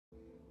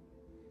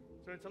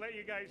So to let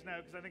you guys know,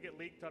 because I think it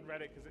leaked on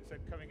Reddit because it said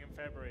coming in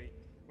February,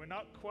 we're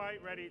not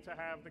quite ready to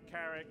have the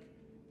Carrick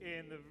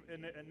in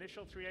the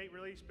initial 3.8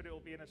 release, but it will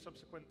be in a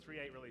subsequent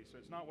 3.8 release. So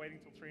it's not waiting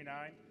till 3.9.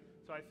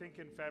 So I think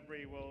in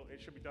February it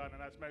should be done,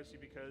 and that's mostly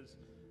because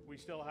we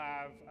still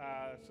have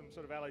some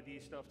sort of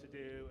LED stuff to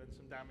do and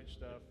some damage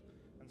stuff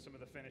and some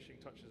of the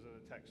finishing touches of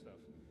the tech stuff.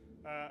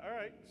 All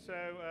right, so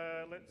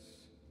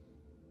let's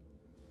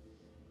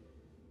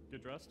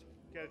get dressed.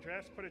 Get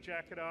dressed, put a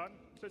jacket on.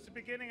 So it's the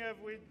beginning of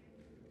we're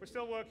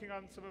still working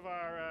on some of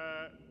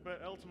our,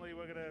 but ultimately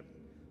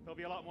there'll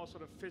be a lot more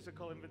sort of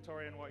physical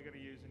inventory on what you're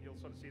going to use, and you'll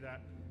sort of see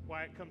that,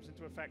 why it comes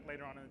into effect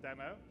later on in the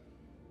demo.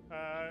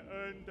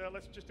 And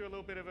let's just do a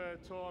little bit of a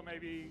tour,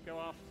 maybe go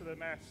off to the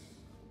mess,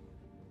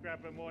 grab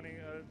a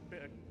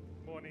bit of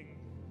morning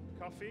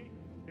coffee.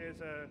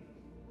 Here's a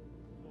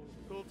little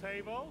pool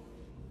table.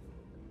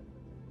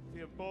 If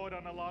you're bored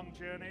on a long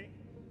journey,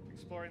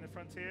 exploring the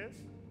frontiers.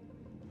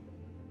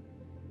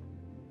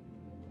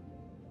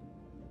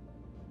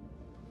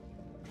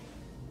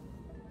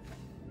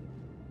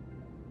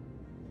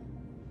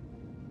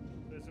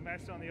 There's a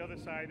mess on the other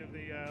side of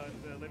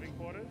the living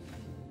quarters.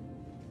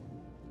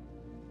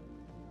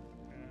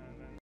 And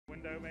then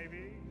window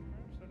maybe,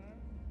 perhaps, I don't know.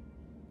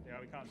 Yeah,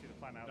 we can't see the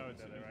plan out the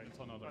window there, right? It's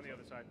on the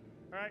other side.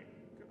 All right,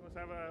 let's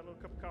have a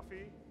little cup of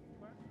coffee.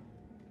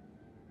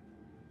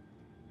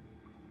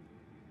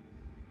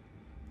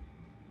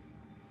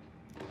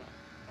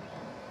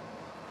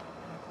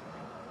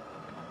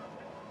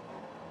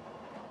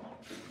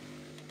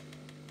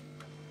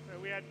 So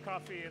we had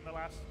coffee in the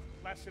last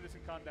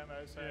CitizenCon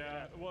demo. So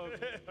yeah, well,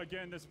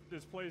 again,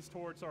 this plays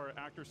towards our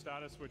actor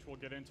status, which we'll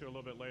get into a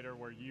little bit later,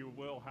 where you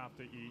will have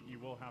to eat, you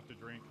will have to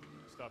drink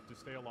stuff to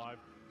stay alive.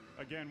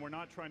 Again, we're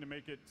not trying to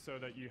make it so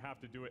that you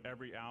have to do it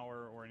every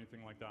hour or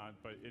anything like that,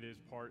 but it is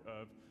part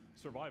of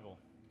survival.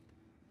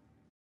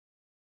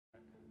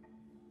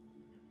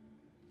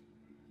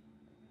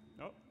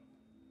 Oh.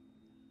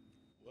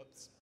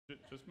 Whoops.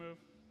 Just move.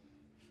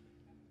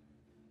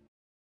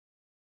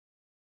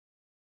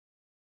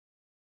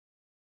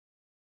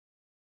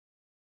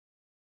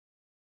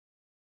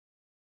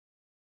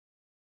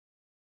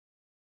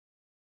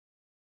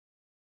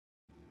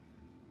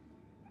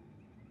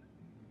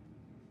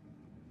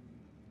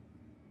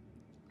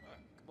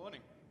 Good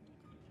morning.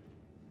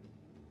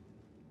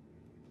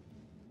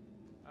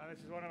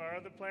 This is one of our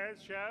other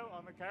players, Joe,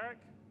 on the Carrick.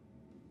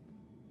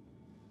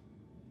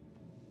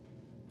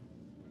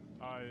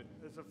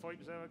 There's a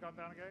VoIP server gone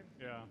down again?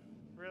 Yeah.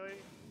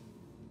 Really?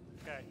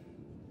 Okay.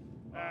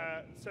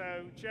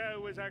 So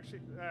Joe was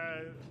actually,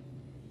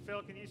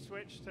 Phil, can you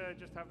switch to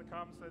just have the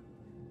comms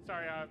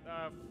sorry,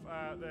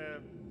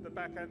 the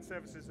back-end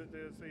services that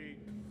does the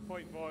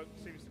VoIP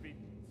seems to be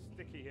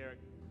sticky here.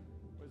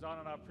 It was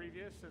on our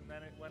previous, and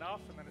then it went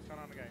off, and then it's gone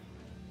on again.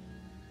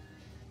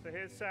 So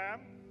here's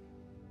Sam.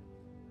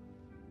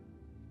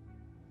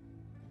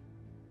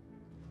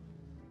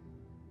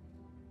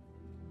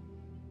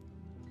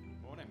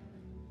 Morning.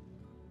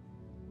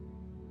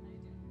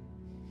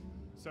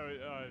 How you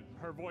doing? So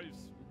her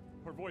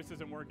voice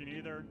isn't working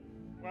either.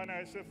 Well,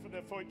 no, so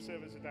the VoIP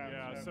servers are down.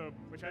 Yeah, so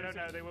which I don't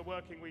know. They were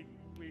working.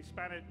 We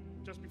span it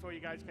just before you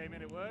guys came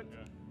in. It worked.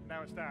 Yeah.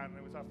 Now it's down, and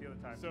it was off the other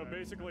time. So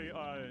basically,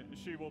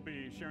 she will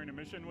be sharing a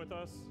mission with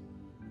us,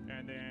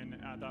 and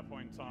then at that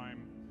point in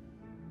time,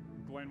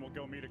 Glenn will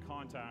go meet a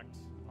contact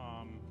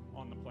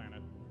on the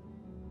planet.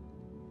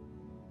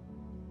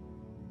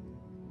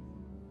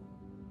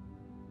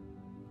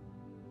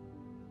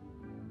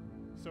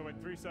 So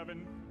at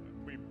 3.7,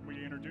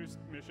 we introduced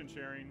mission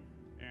sharing,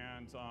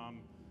 and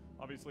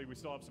obviously we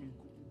still have some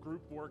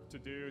group work to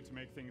do to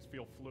make things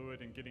feel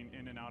fluid and getting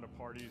in and out of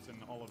parties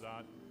and all of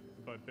that.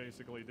 But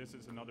basically, this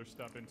is another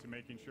step into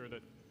making sure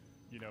that,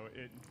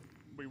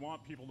 we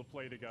want people to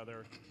play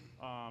together,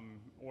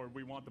 or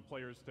we want the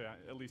players to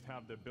at least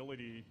have the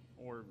ability,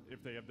 or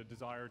if they have the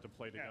desire to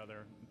play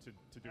together,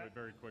 to do it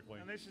very quickly.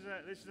 And this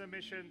is a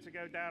mission to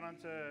go down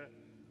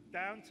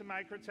to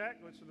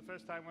Microtech, which is the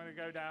first time we're going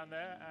to go down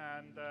there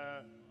and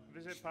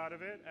visit part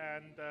of it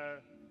and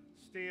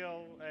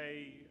steal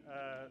a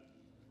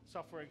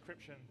software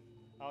encryption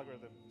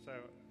algorithm. So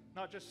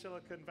not just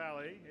Silicon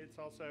Valley, it's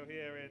also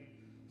here in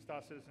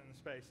Star Citizen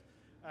space.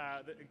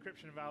 The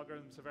encryption of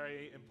algorithms are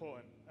very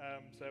important.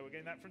 So we're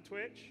getting that from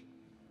Twitch.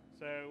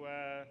 So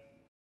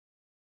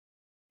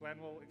Glenn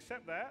will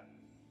accept that,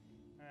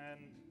 and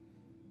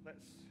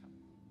let's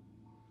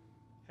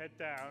head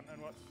down.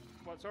 And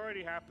what's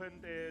already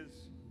happened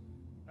is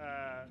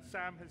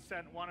Sam has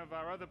sent one of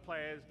our other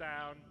players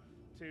down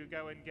to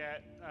go and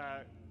get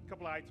a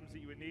couple of items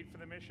that you would need for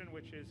the mission,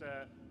 which is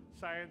a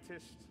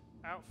scientist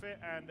outfit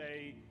and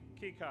a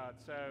key card.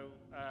 So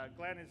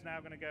Glenn is now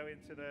going to go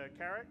into the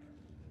Carrick,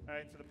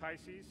 into the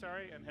Pisces,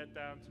 sorry, and head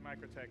down to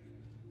Microtech.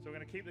 So we're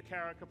going to keep the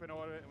Carrick up in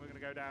order, and we're going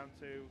to go down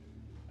to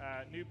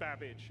New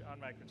Babbage on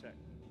Microtech.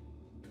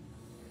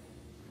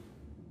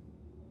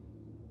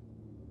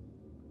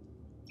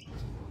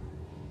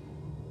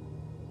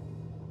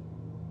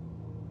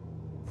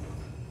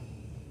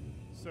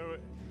 So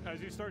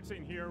as you start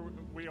seeing here,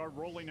 we are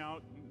rolling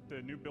out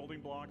the new building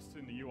blocks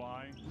in the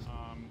UI.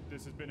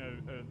 This has been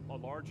a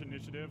large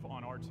initiative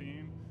on our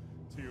team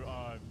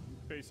to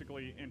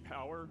basically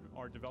empower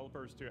our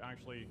developers to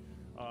actually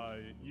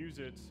use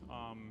it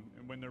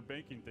when they're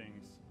baking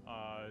things.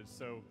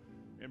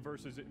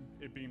 Versus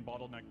it being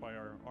bottlenecked by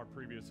our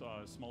previous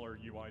smaller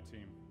UI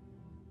team.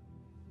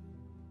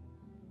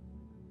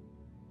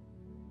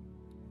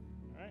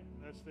 All right,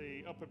 that's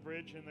the upper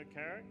bridge in the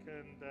Carrack,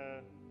 and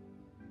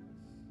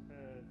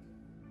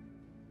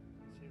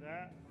see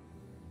that?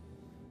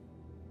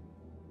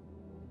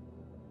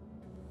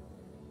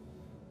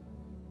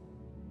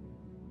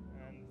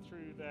 And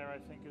through there, I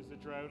think, is the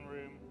drone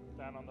room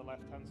down on the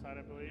left-hand side,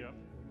 I believe. Yep.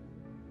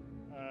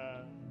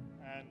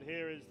 And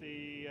here is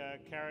the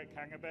Carrack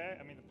hangar bay.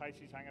 I mean, the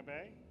Pisces hangar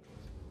bay.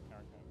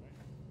 Carrack hangar bay.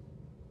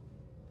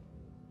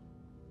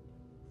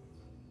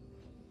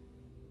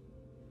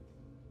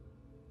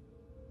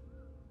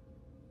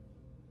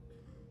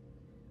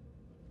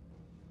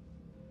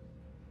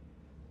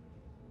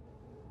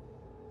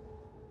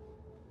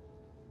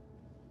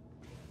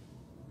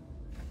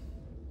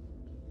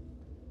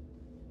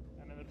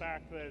 And in the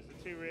back, there's the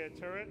 2 rear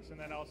turrets, and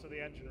then also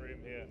the engine room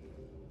here,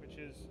 which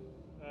is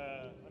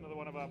another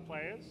one of our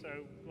players. So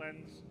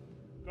Glenn's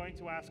going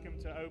to ask him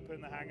to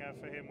open the hangar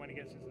for him when he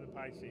gets into the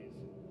Pisces.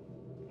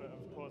 But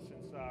of course,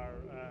 since our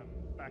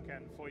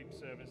back-end FOIP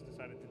service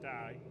decided to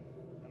die,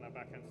 and our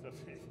back-end stuff,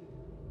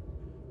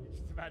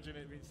 just imagine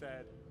it being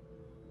said.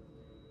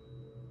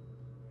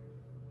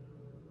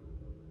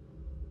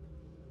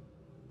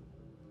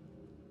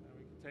 And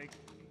we can take,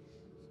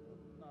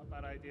 not a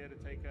bad idea to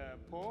take a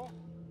pour.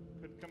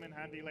 Could come in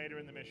handy later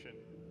in the mission.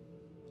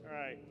 All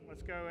right,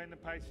 let's go in the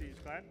Pisces,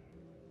 Glenn.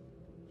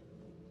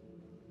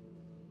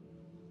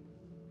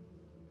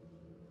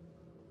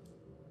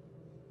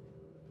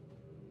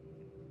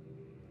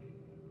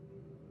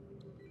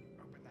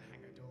 Open the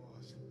hangar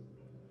doors.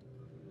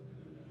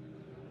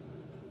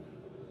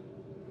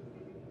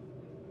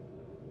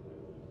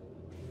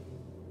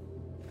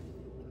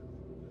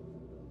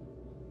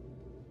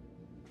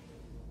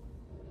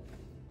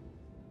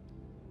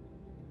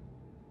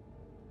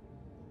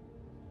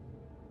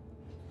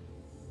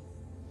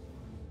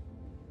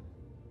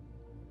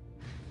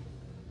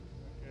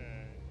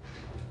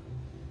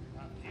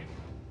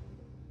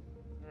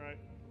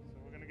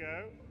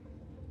 Go.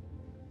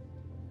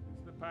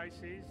 It's the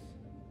Pisces.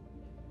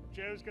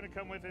 Joe's going to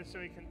come with us so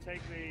he can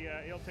take the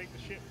he'll take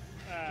the ship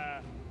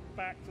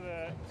back to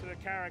the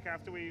Carrack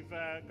after we've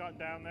gotten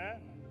down there,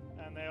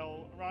 and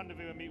they'll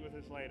rendezvous and meet with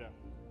us later.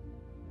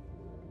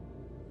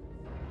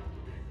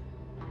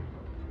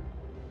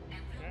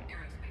 Okay.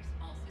 Aerospace,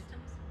 all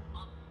systems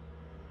on.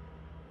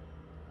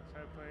 Let's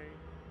hopefully.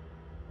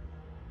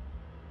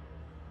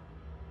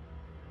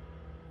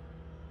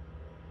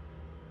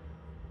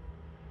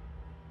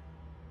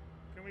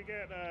 Can we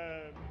get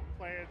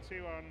player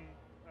 2 on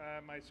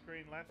my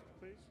screen left,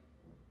 please?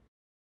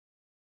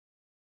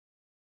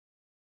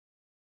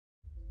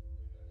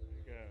 There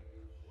you go.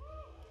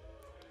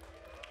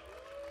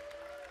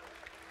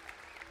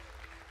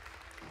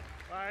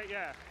 All right,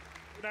 yeah.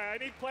 No, I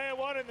need player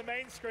 1 in the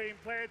main screen,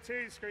 player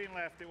 2 screen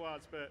left it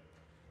was, but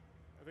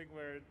I think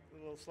we're a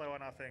little slow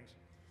on our things.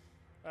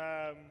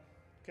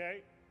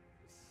 Okay.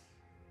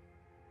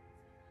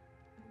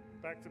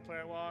 Back to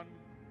player 1.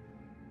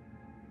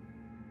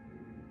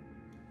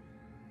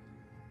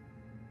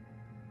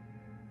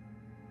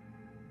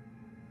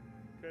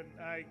 Can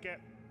I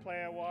get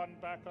player 1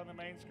 back on the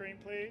main screen,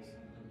 please?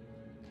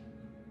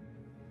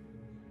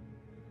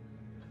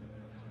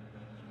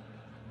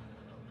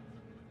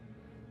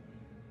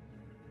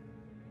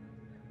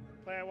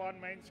 Player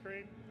 1 main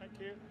screen, thank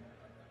you.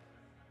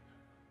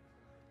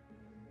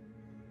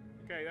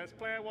 Okay, that's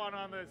player 1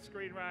 on the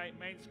screen right,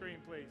 main screen,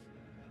 please.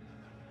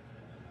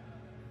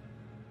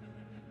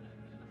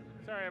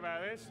 Sorry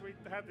about this, we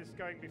had this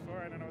going before,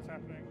 I don't know what's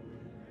happening.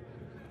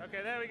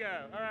 Okay, there we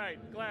go. All right,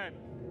 Glenn.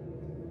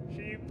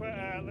 Should you put,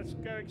 let's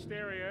go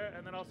exterior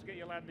and then also get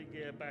your landing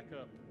gear back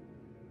up.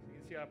 So you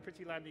can see our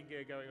pretty landing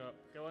gear going up.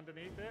 Go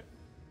underneath it.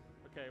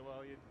 Okay,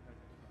 well,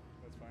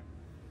 that's fine.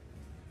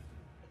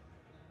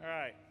 All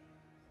right.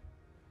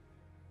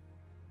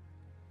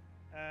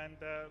 And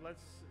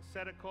let's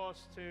set a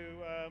course to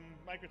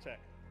Microtech.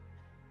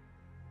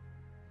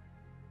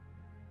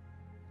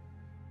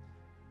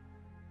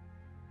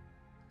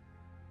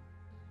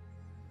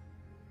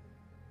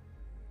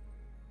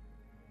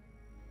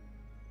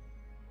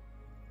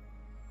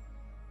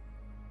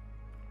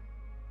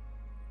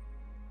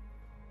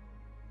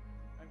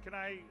 Can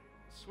I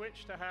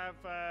switch to have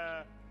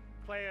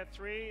player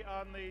 3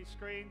 on the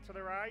screen to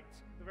the right,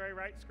 the very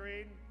right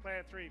screen?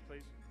 Player 3,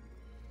 please.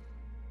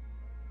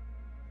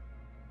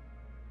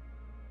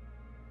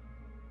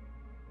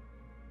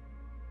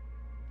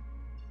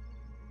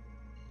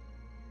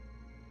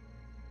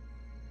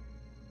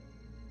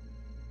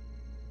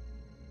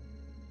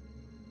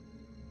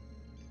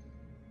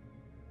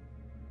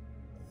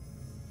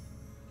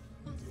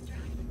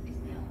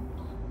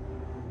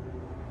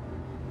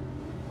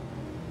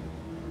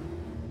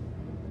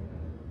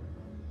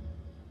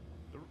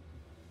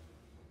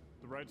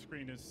 right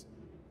screen is...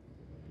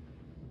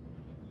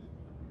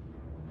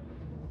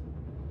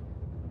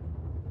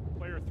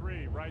 Player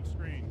 3, right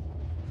screen.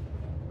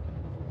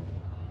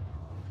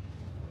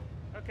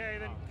 Okay,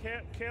 then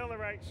kill the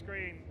right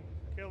screen.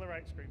 Kill the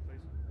right screen,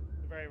 please.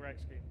 The very right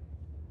screen.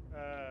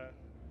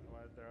 Why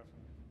is there off?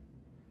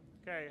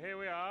 Okay, here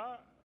we are.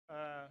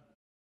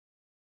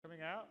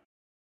 Coming out.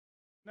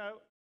 No.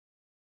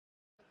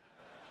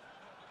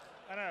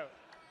 I know.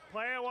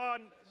 Player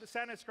 1, the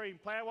center screen.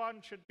 Player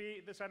 1 should be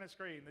the center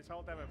screen. This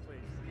whole demo, please.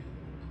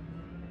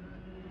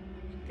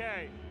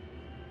 Okay.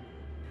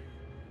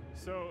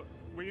 So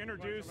we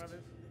introduced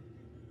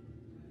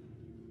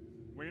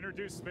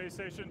space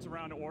stations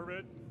around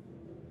orbit,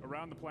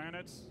 around the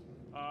planets.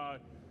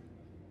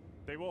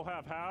 They will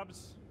have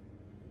hubs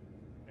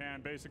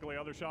and basically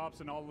other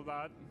shops and all of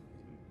that.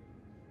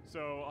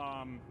 So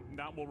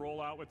that will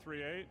roll out with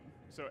 3.8.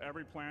 So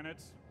every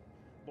planet,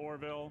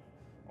 Lorville,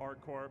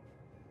 ArcCorp,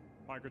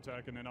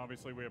 Microtech, and then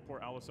obviously we have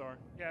Port Alisar.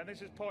 Yeah, and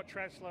this is Port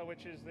Tresla,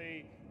 which is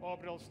the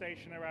orbital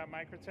station around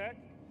Microtech.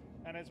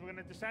 And as we're going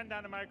to descend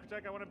down to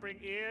Microtech, I want to bring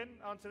Ian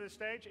onto the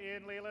stage.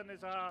 Ian Leland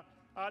is our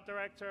art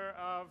director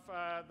of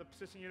the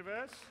Persistent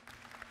Universe.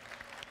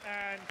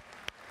 And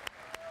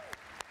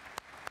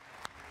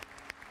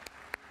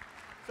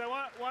so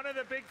one of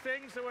the big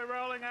things that we're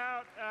rolling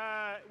out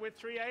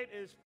with 3.8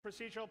 is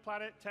Procedural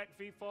Planet Tech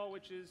V4,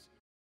 which is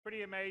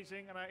pretty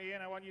amazing. And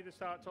Ian, I want you to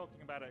start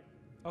talking about it.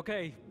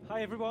 Okay,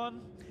 hi everyone.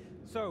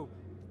 So,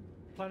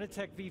 Planet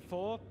Tech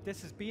V4,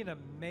 this has been a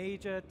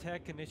major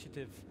tech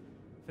initiative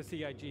for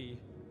CIG.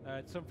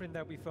 It's something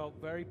that we felt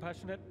very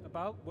passionate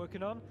about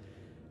working on,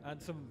 and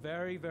some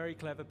very, very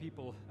clever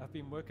people have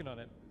been working on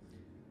it.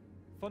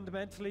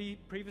 Fundamentally,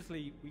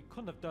 previously, we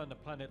couldn't have done a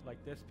planet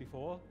like this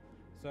before,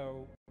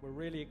 so we're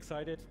really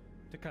excited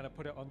to kind of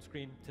put it on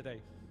screen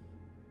today.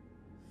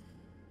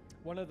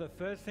 One of the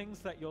first things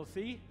that you'll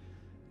see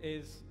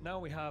is now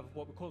we have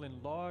what we're calling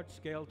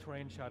large-scale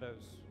terrain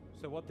shadows.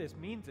 So what this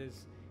means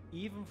is,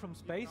 even from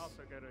space,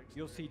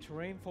 you'll see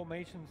terrain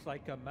formations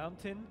like a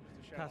mountain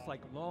cast like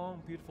long,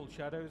 beautiful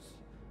shadows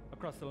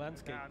across the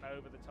landscape. Down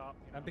over the top.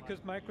 And because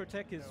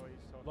Microtech is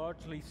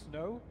largely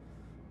snow,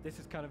 this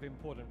is kind of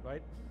important,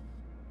 right?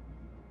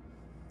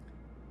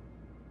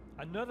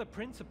 Another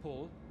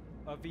principle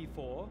of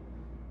V4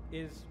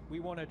 is we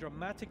want to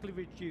dramatically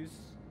reduce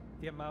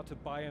the amount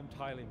of biome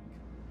tiling.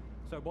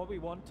 So what we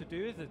want to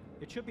do is that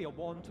it should be a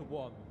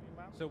one-to-one.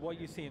 So what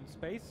you see in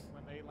space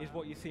is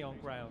what you see on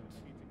ground.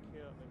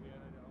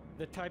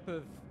 The type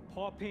of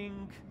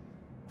popping,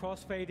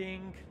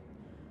 crossfading,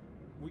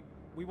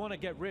 we want to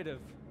get rid of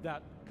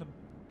that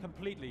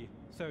completely.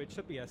 So it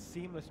should be a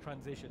seamless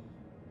transition.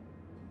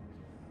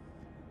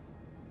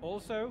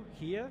 Also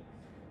here,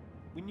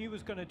 we knew we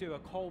was going to do a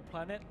cold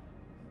planet.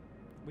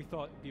 We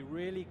thought it'd be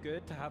really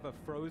good to have a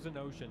frozen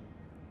ocean.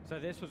 So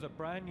this was a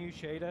brand new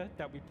shader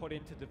that we put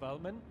into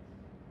development.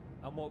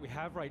 And what we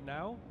have right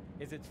now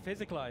is it's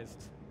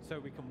physicalized, so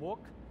we can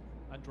walk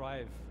and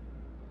drive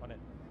on it.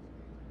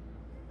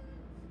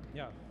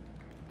 Yeah.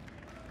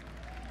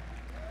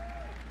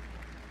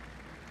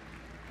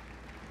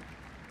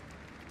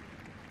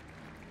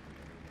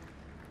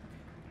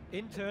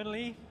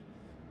 Internally,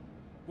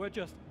 we're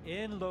just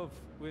in love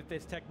with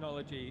this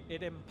technology.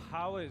 It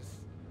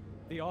empowers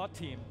the art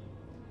team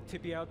to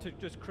be able to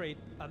just create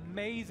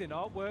amazing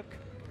artwork.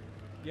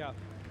 Yeah.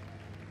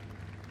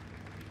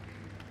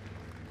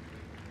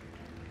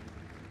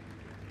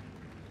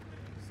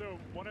 So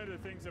one of the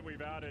things that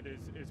we've added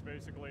is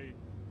basically,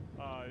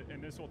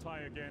 and this will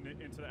tie again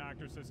into the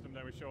actor system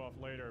that we show off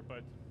later,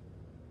 but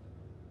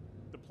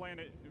the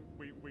planet,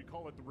 we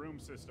call it the room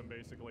system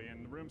basically,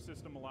 and the room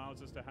system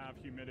allows us to have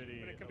humidity.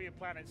 But it can be a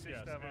planet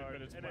system, yes, or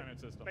but it's a planet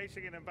system.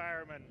 Basically an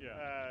environment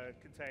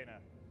container.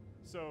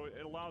 So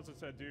it allows us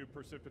to do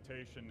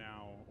precipitation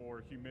now,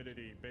 or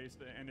humidity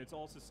based, and it's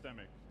all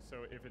systemic.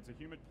 So if it's a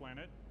humid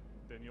planet,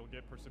 then you'll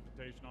get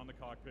precipitation on the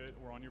cockpit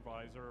or on your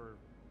visor. Or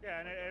yeah,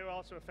 and it will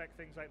also affect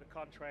things like the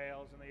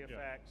contrails and the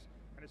effects,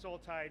 and it's all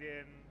tied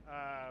in,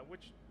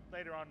 which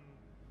later on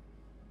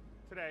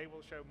today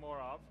we'll show more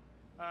of.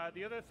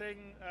 The other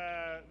thing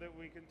that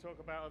we can talk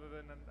about, other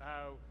than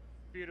how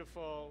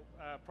beautiful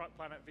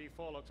Planet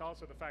V4 looks,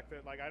 also the fact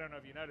that, like, I don't know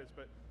if you noticed,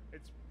 but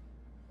it's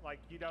like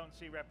you don't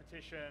see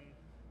repetition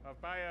of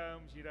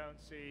biomes, you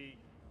don't see,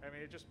 I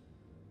mean, it just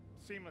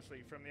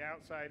seamlessly from the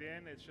outside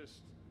in, it's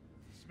just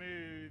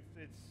smooth,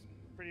 it's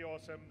pretty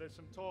awesome. There's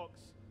some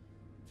talks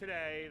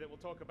today that will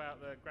talk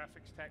about the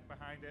graphics tech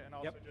behind it, and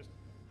also just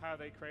how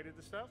they created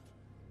the stuff.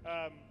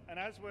 And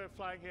as we're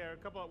flying here,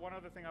 one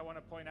other thing I want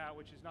to point out,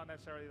 which is not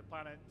necessarily the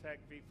Planet Tech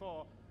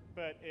V4,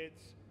 but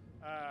it's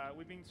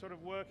we've been sort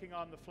of working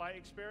on the flight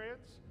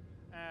experience,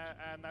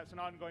 and that's an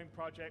ongoing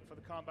project for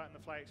the combat and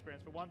the flight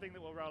experience. But one thing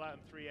that we'll roll out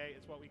in 3.8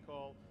 is what we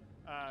call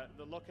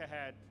the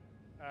look-ahead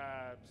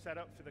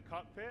setup for the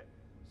cockpit.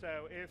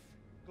 So if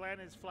Glenn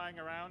is flying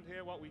around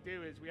here, what we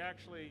do is we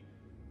actually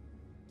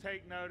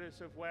take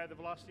notice of where the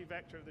velocity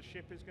vector of the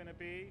ship is going to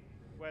be,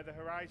 where the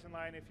horizon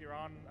line, if you're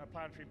on a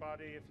planetary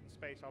body, if in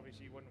space,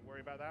 obviously you wouldn't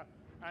worry about that,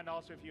 and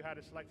also if you had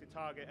a selected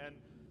target. And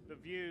the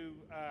view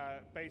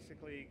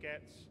basically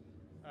gets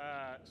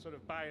sort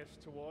of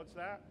biased towards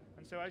that.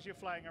 And so as you're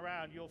flying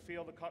around, you'll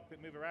feel the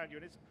cockpit move around you.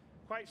 And it's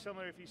quite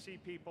similar if you see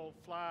people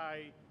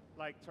fly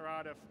like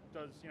Tarada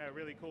does,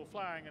 really cool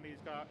flying, and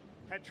he's got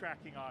head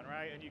tracking on,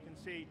 right? And you can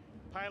see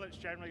pilots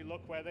generally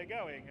look where they're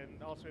going.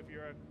 And also if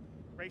you're a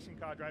racing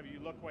car driver, you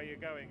look where you're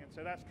going. And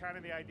so that's kind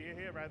of the idea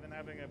here, rather than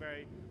having a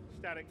very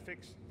static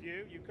fixed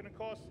view. You can, of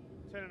course,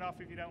 turn it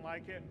off if you don't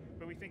like it,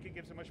 but we think it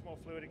gives a much more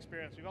fluid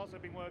experience. We've also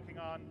been working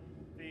on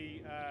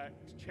the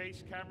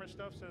chase camera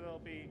stuff, so there'll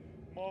be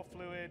more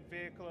fluid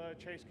vehicular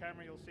chase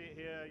camera. You'll see it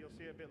here, you'll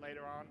see it a bit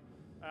later on.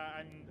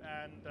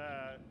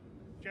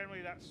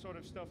 Generally that's sort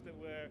of stuff that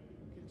we're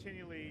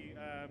continually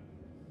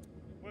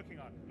working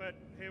on. But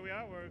here we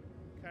are, we're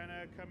kind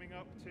of coming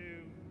up to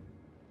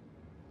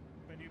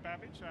the new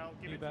Babbage, so I'll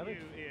give it to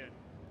you, Ian.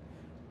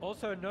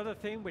 Also another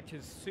thing which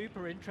is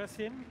super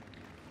interesting,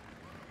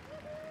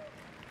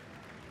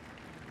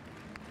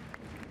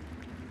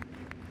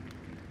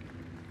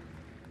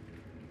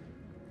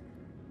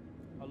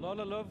 a lot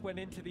of love went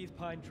into these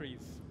pine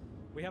trees.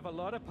 We have a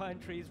lot of pine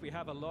trees, we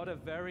have a lot of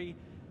very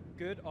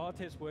good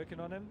artists working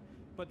on them,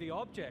 but the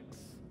objects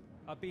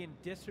are being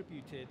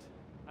distributed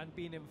and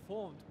being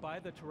informed by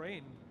the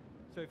terrain.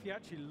 So if you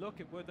actually look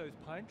at where those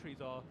pine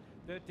trees are,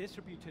 they're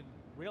distributed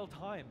real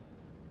time.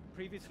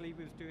 Previously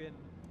we was doing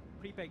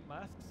pre-baked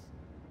masks,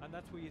 and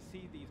that's where you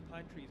see these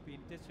pine trees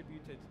being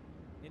distributed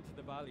into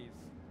the valleys.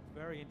 It's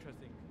very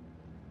interesting.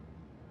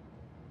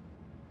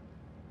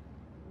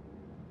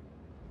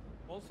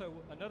 Also,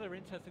 another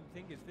interesting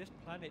thing is this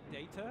planet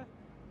data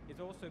is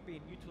also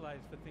being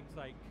utilized for things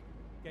like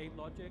game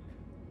logic,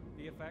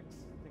 VFX,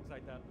 things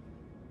like that.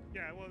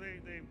 Yeah, well,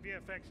 the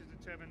VFX is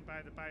determined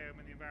by the biome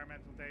and the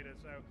environmental data,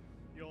 so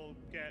you'll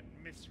get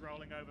mists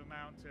rolling over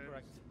mountains,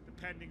 correct,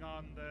 depending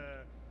on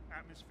the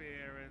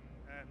atmosphere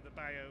and the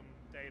biome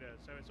data.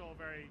 So it's all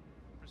very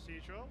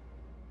procedural.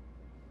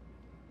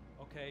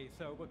 Okay,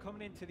 so we're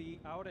coming into the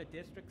outer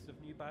districts of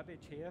New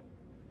Babbage here.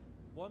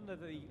 One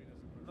of the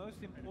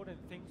most important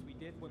things we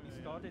did when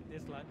we started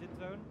this landing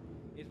zone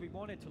is we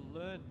wanted to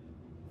learn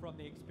from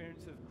the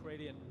experience of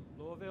creating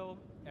Louisville,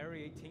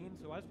 Area 18.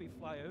 So as we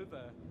fly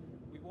over,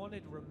 we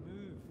wanted to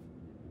remove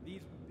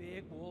these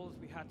big walls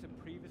we had to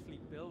previously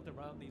build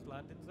around these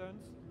landing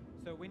zones.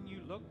 So when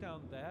you look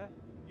down there,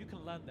 you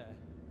can land there.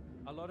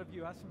 A lot of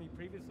you asked me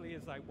previously,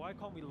 is like, why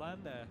can't we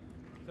land there?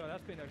 So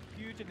that's been a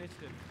huge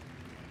initiative.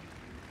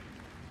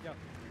 Yeah.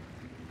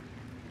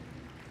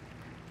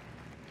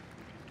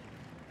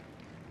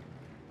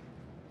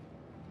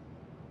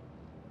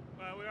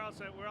 Well,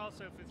 we're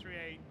also for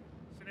 3.8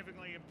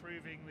 significantly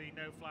improving the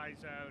no-fly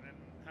zone and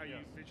how you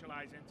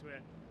visualize into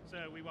it.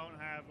 So we won't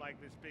have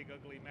like this big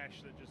ugly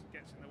mesh that just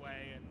gets in the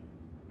way and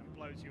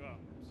blows you up.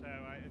 So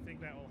I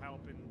think that will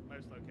help in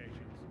most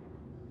locations.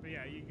 But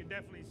yeah, you can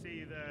definitely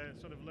see the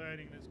sort of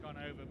learning that's gone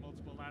over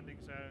multiple landing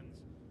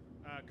zones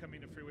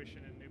coming to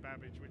fruition in New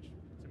Babbage, which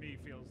to me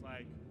feels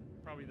like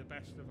probably the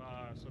best of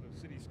our sort of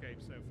cityscape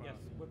so far.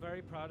 Yes, we're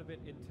very proud of it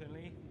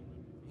internally.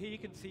 Here you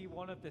can see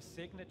one of the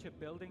signature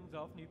buildings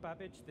of New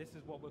Babbage. This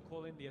is what we're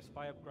calling the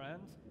Aspire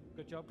Grand.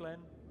 Good job, Glenn.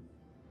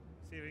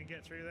 See if we can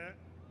get through that.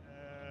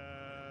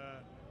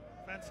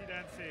 Fancy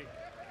dancy.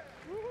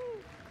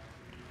 Woohoo!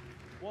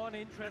 One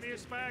interesting. The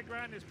Aspire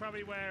Grand is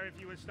probably where, if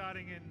you were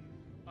starting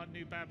on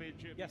New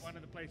Babbage, it'd be one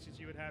of the places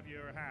you would have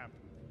your hab.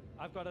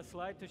 I've got a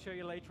slide to show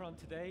you later on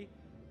today.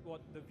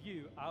 What the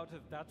view out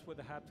of that's where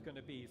the hab's going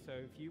to be. So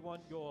if you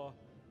want your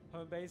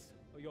home base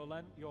or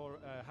your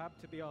hab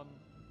to be on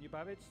New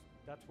Babbage,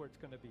 that's where it's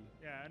going to be.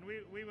 Yeah, and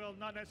we will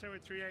not necessarily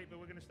with 3.8, but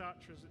we're going to start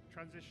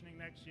transitioning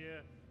next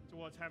year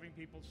towards having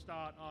people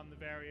start on the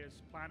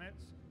various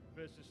planets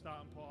versus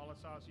start on Port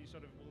Olisar. So you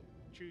sort of will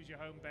choose your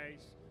home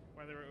base,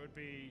 whether it would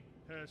be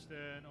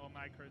Hurston or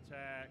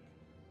Microtech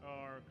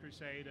or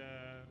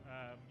Crusader,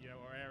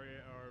 or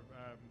Area or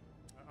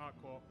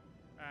Arcor,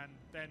 and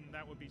then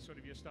that would be sort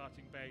of your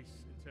starting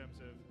base in terms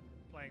of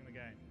playing the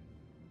game.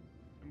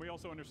 And we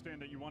also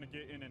understand that you want to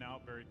get in and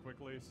out very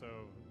quickly,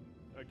 so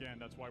again,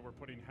 that's why we're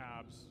putting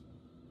habs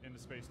in the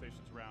space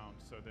stations around,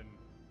 so then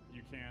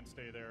you can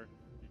stay there,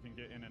 you can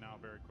get in and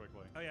out very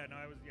quickly. Oh yeah, no,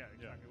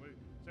 exactly. Yeah.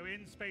 So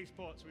in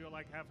spaceports, we will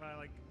have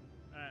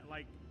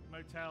like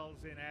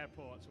motels in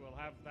airports. We'll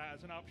have that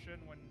as an option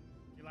when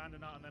you land or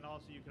not, and then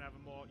also you can have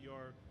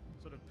your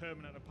sort of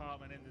permanent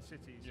apartment in the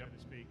city, so to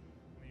speak,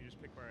 and you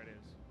just pick where it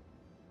is.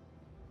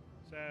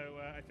 So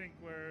I think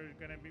we're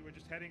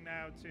just heading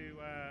now to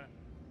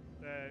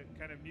the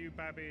kind of New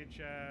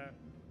Babbage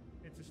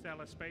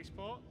interstellar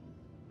spaceport,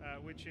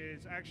 which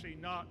is actually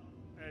not,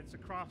 it's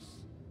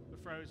across the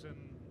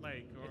frozen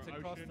lake or it's ocean.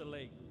 Across the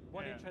lake.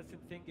 One interesting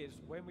thing is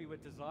when we were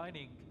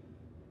designing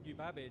New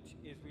Babbage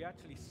is we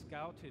actually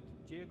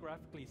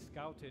geographically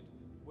scouted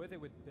where they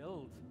would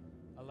build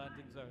a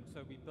landing zone.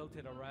 So we built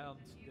it around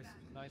this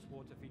nice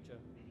water feature.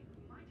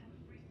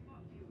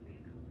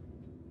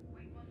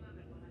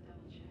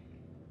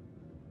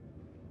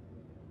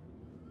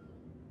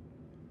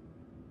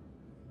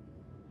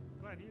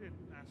 Glenn, you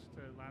didn't ask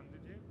to land,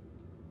 did you?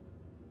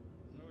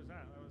 What was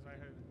that? That was I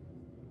heard.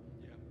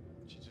 Yeah.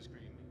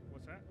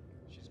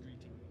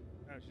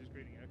 she's just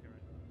greeting you. Okay,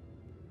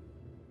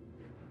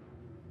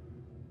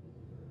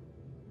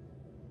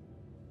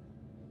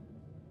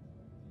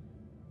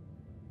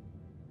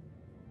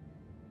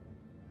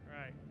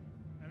 right. Right.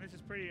 And this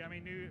is pretty, I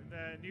mean,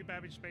 the new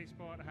Babbage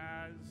spaceport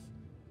has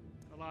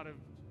a lot of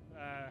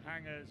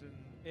hangars and...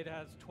 It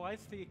has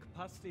twice the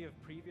capacity of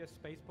previous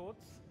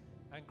spaceports,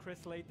 and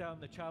Chris laid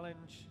down the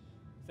challenge,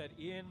 said,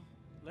 Ian,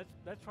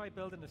 let's try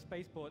building a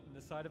spaceport in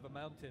the side of a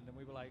mountain, and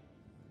we were like,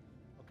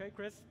 okay,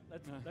 Chris,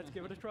 let's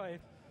give it a try.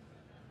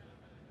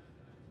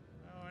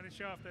 Oh, and to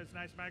show off those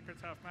nice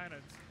Microsoft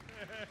mountains.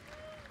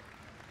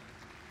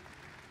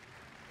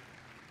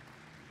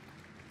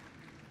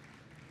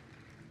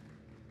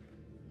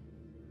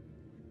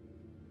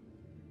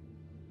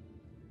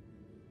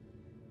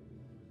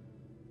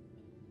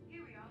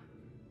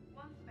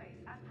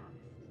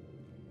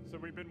 So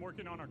we've been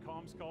working on our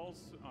comms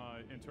calls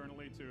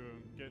internally to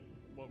get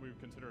what we would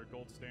consider a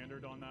gold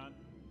standard on that,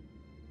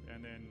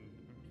 and then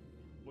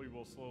we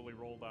will slowly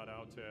roll that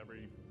out to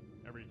every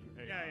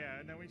AI. Yeah,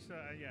 and then we still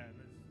we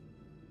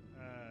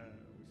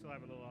still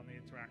have a little on the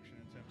interaction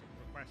in terms of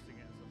requesting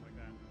it and stuff like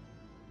that.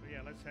 But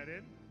yeah, let's head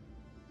in.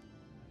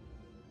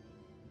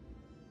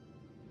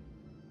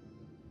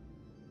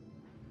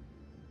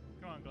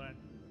 Come on, Glenn,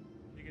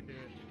 you can do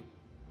it.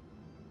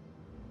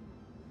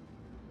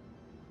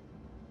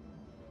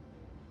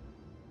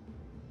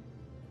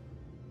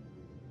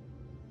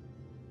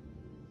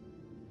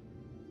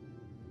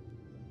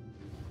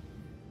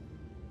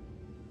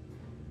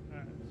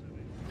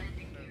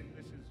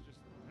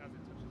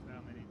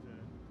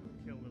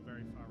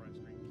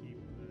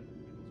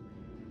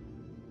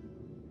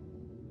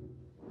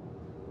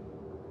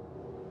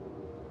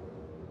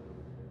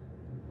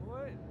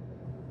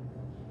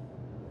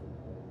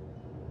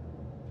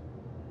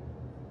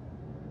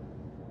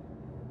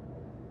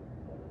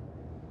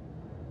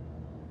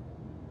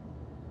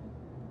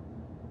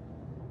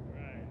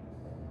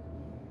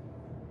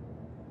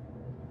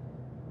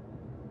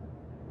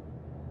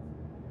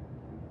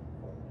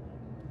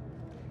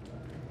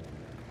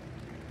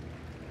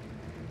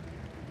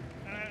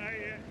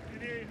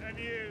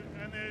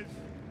 And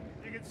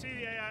you can see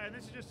the AI, and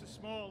this is just a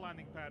small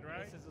landing pad,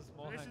 right? This is a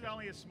small. This is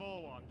only a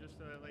small one, just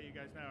to let you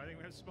guys know. I think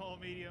we have small,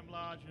 medium,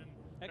 large, and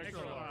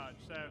extra large.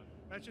 So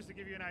that's just to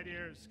give you an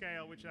idea of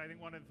scale, which I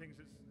think one of the things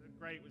that's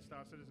great with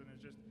Star Citizen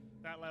is just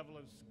that level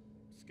of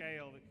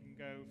scale that can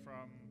go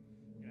from,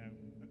 you know,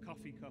 a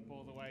coffee cup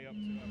all the way up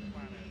to a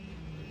planet.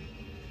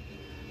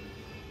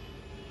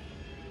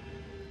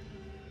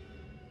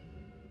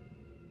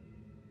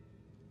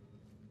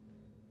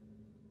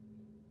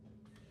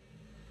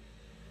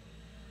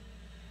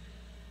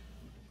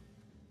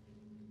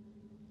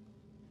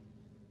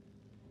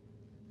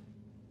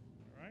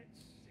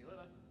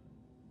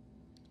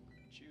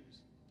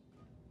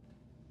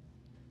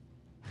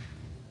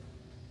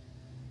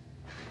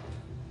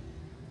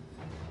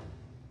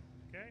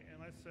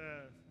 Let's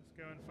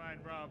go and find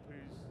Rob,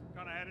 who's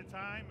gone ahead of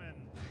time and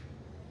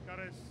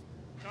gotten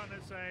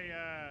us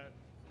a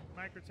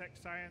Microtech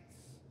Science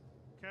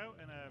coat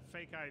and a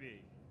fake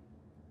ID.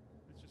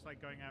 It's just like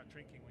going out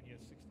drinking when you're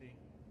 16.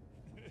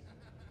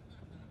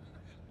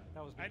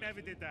 That was. I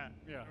never did that.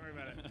 Yeah. Don't worry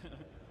about it.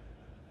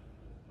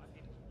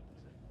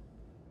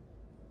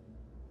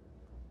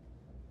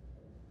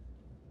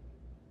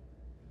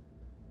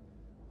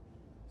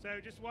 So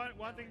just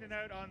one thing to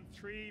note on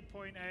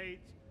 3.8.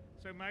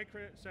 I'm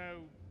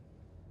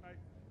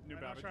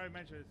not sure I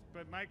mentioned this,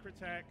 but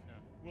Microtech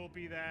will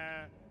be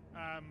there.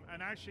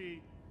 And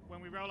actually,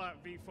 when we roll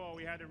out V4,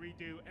 we had to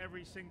redo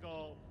every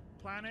single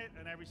planet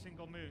and every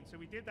single moon. So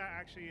we did that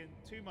actually in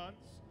 2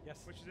 months,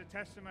 which is a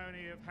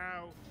testimony of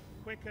how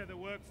quicker the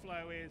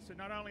workflow is. So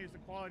not only is the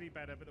quality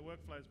better, but the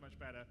workflow is much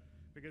better,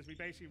 because we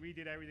basically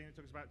redid everything. It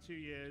took us about 2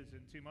 years and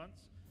 2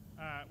 months,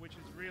 which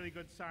is a really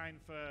good sign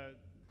for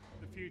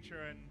the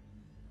future and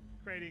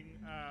creating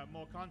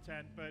more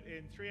content. But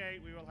in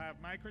 3.8 we will have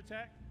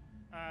Microtech,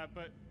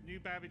 but new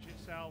Babbage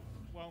itself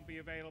won't be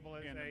available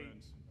as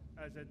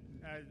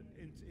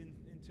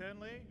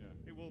internally.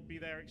 It will be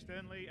there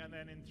externally, and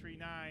then in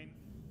 3.9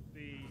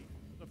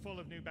 the full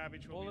of new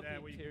Babbage will be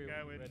there, where you can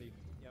go and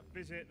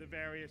visit the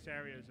various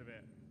areas of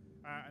it.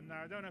 And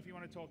now I don't know if you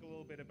want to talk a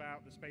little bit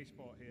about the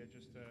spaceport here,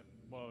 just to.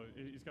 Well,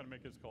 he's got to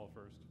make his call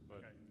first,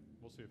 but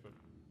we'll see if it.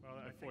 Well,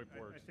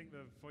 I think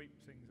the VoIP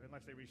things,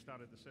 unless they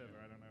restarted the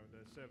server, I don't know,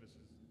 the service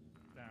is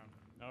down.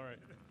 All right.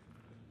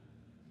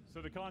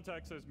 So the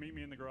contact says, meet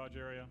me in the garage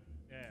area.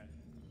 Yeah.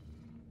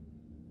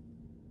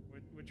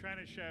 We're trying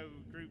to show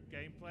group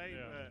gameplay,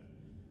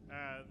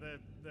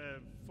 but the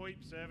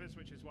VoIP service,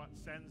 which is what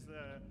sends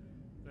the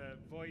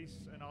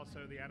voice and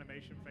also the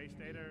animation face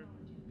data,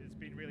 has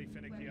been really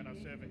finicky on our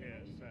server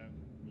here.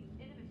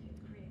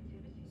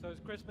 So as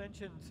Chris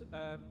mentioned,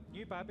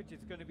 New Babbage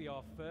is going to be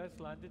our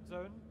first landed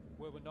zone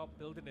where we're not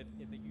building it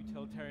in the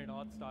utilitarian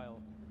art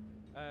style.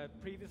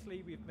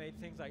 Previously, we've made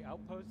things like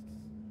outposts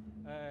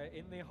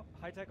in the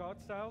high-tech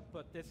art style,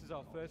 but this is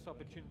our first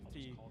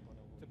opportunity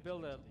to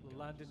build a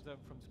landing zone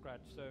from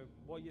scratch. So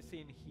what you're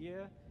seeing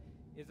here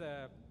is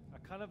a a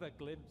kind of a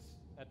glimpse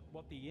at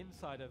what the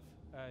inside of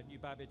New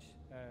Babbage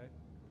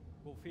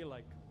will feel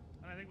like.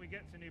 And I think we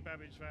get to New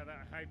Babbage via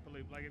that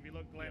hyperloop. Like if you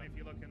look, Glenn, if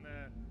you look in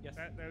the Yes.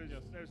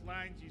 those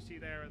lines you see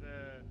there are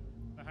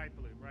the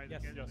hyperloop, right?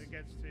 Yes. It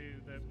gets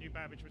to the New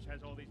Babbage, which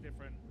has all these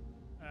different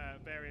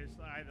various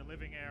either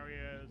living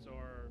areas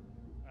or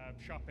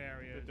shop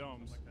areas, The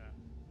domes. something like that.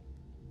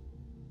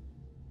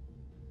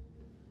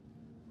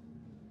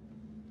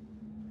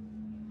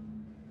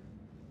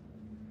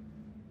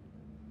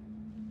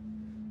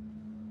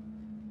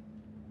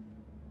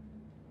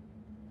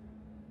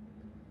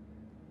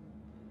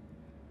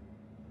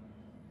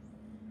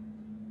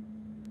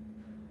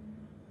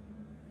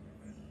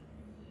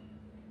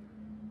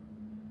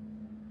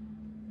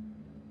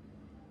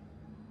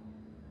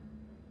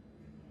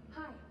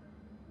 Hi.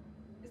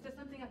 Is there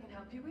something I can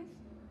help you with?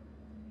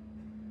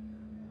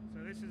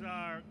 So this is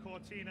our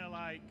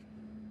Cortina-like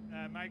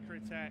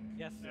Microtech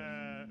Yes.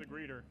 The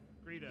greeter.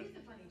 greeter. Here's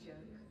a funny joke.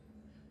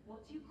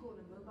 What do you call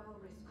a mobile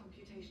wrist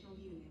computational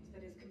unit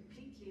that is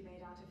completely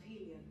made out of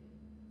helium?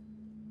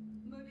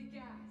 Moby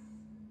gas.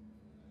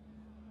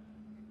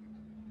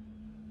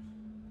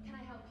 Can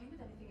I help you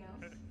with anything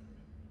else?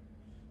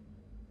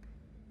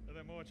 Are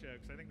there more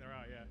jokes? I think there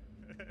are, yeah.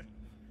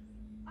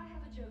 I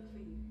have a joke for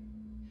you.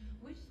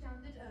 Which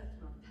standard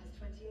Earth month has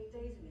 28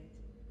 days in it?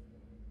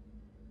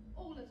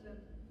 All of them.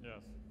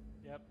 Yes.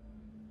 Yep.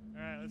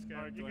 All right, let's go.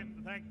 All right, You Glenn.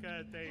 can thank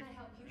Dave Can I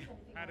help you with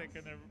anything Haddock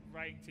else? and the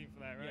Riing team for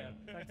that, right?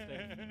 Yeah, thanks,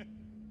 Dave.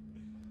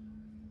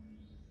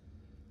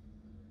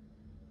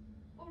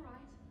 All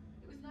right.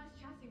 It was nice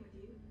chatting with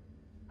you.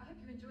 I hope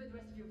you enjoy the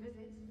rest of your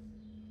visit.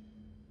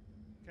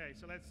 Okay,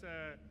 so let's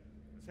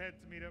head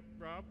to meet up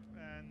Rob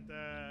and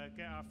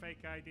get our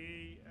fake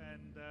ID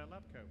and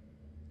lab coat.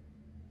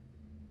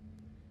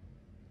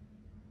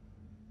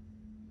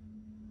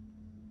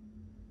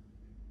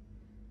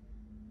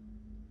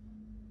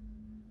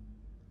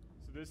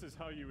 So this is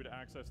how you would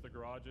access the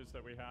garages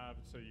that we have,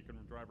 so you can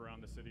drive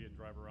around the city and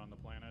drive around the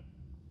planet.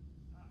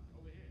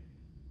 Over here.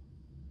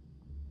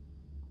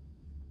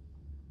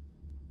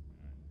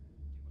 You must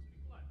be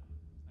Glenn.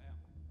 I am.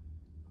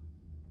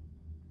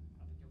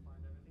 I think you'll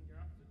find everything you're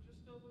after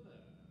just over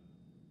there.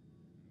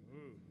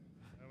 Ooh,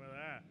 over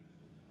there.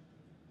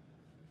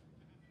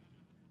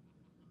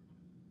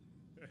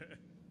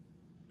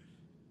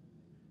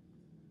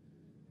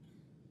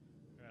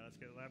 All right, let's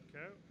get a lab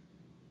coat.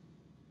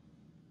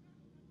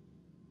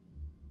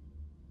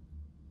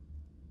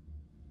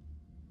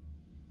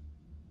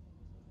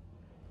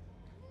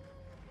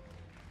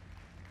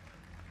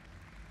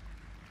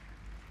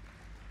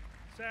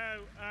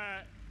 So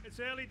it's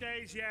early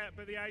days yet,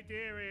 but the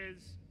idea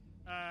is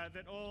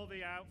that all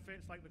the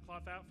outfits, like the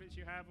cloth outfits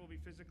you have, will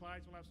be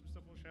physicalized. We'll have some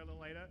stuff we'll show a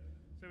little later.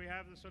 So we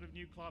have the sort of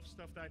new cloth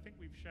stuff that I think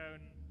we've shown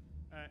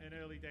in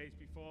early days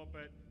before,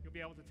 but you'll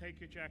be able to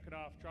take your jacket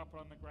off, drop it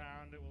on the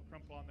ground, it will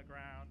crumple on the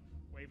ground,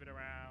 wave it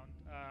around.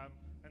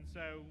 And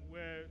so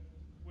we're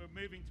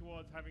moving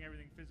towards having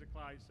everything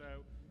physicalized.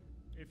 So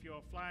if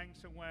you're flying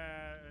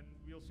somewhere, and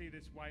you'll see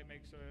this why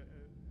it's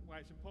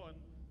important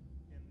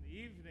in the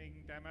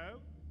evening demo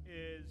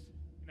is,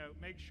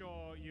 make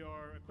sure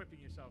you're equipping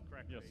yourself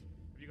correctly. Yes.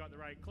 Have you got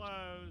the right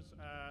clothes,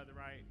 the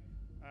right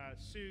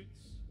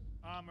suits,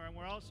 armor, and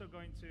we're also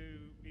going to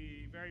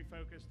be very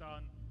focused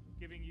on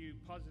giving you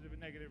positive and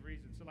negative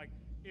reasons. So like,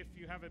 if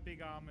you have a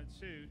big armored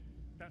suit,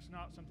 that's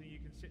not something you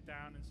can sit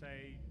down and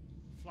say,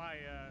 fly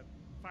a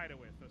fighter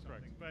with or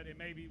something. Correct. But it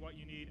may be what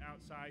you need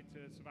outside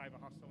to survive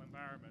a hostile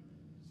environment.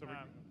 So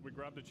we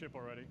grabbed the chip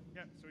already.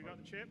 Yeah, so we got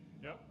the chip.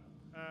 Yep.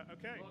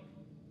 Okay.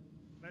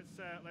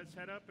 Let's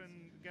head up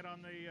and get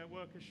on the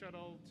worker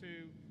shuttle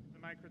to the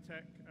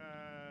Microtech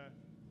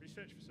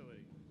research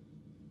facility.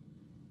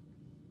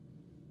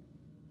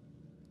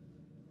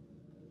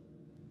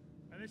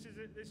 And this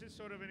is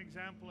sort of an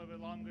example of a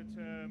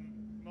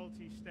longer-term,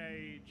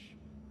 multi-stage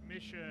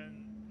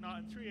mission, not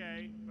in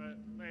 3A, but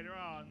later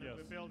on that Yes.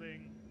 we're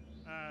building.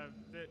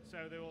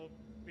 So there will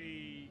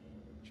be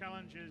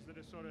challenges that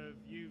are sort of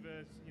you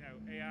versus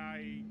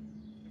AI.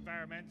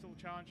 Environmental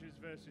challenges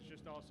versus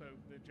just also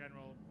the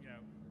general,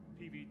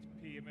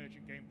 PvP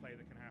emergent gameplay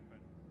that can happen.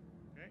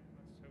 Okay,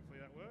 hopefully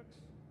that works.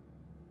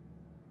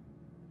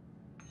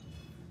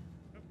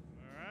 Oh,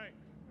 all right,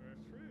 we're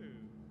through.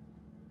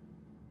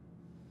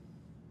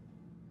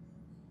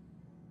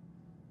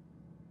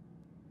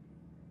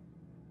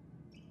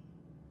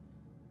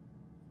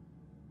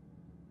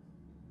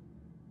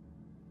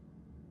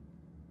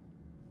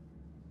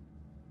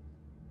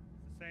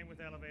 It's the same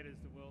with elevators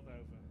the world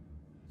over.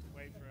 Just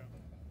wait for them.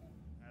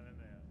 And then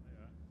there they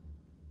are.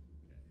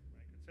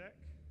 Okay, Microtech,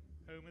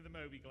 home of the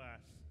Moby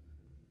glass.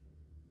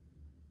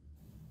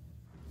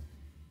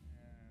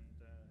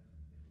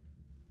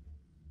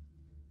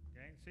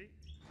 And again, see,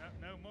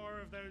 no more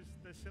of the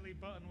silly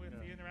button with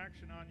the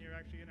interaction on. You're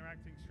actually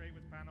interacting straight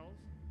with panels.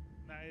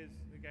 And that is,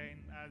 again,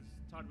 as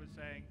Todd was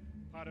saying,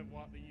 part of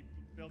what the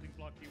building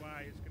block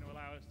UI is going to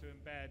allow us to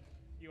embed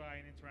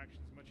UI and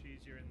interactions much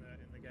easier in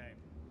the game.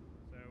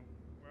 So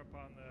we're up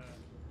on the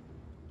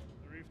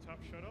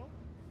rooftop shuttle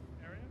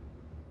area.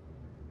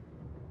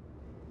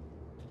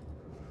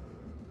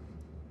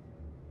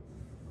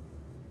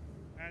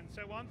 And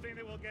so one thing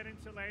that we'll get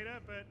into later,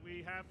 but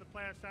we have the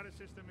player status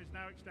system is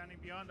now extending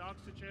beyond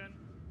oxygen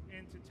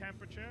into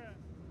temperature.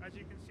 As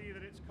you can see that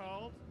it's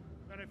cold.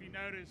 I don't know if you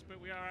noticed, but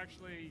we are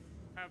actually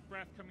have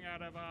breath coming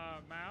out of our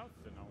mouth.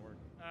 Did not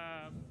work.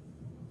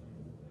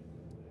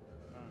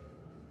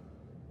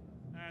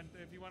 And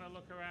if you want to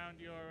look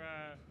around your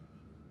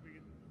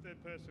third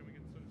person, we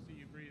can sort of see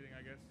you breathing,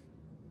 I guess.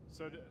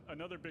 So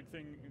another big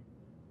thing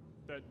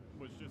that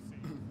was just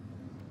seen.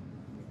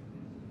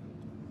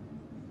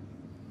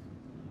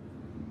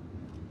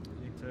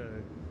 Need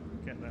to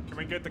get that. Can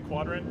we get the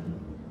quadrant?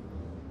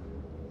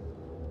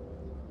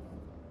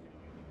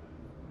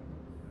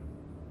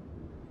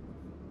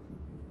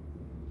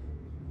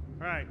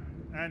 Right,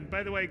 and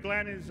by the way,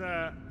 Glenn is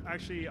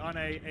actually on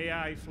a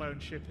AI flown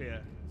ship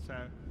here. So,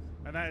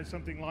 and that is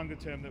something longer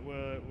term that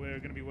we're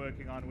going to be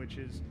working on, which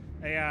is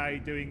AI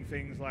doing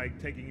things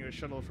like taking you a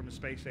shuttle from a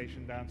space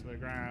station down to the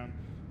ground,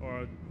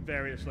 or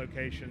various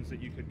locations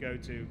that you could go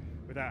to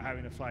without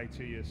having to fly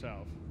to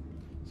yourself.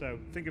 So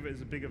think of it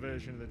as a bigger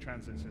version of the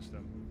transit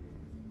system.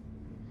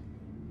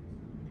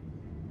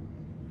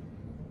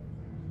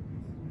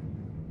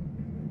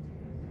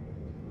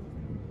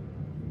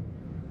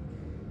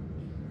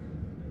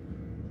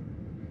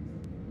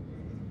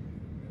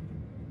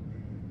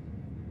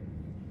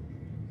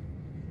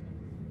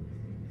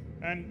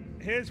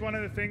 And here's one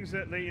of the things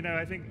that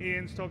I think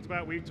Ian's talked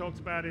about, we've talked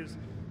about, is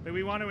that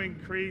we want to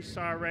increase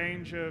our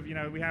range of,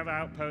 we have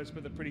outposts,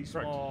 but they're pretty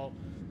small.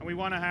 Correct. And we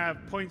want to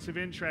have points of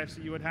interest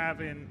that you would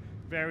have in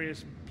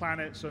various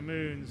planets or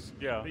moons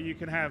that you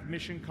can have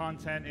mission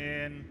content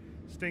in,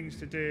 things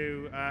to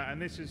do,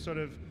 and this is sort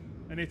of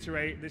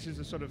this is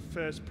a sort of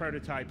first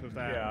prototype of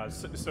that. Yeah,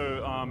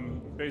 so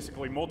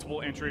basically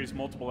multiple entries,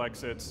 multiple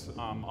exits.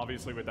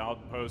 Obviously with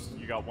outposts,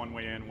 you got one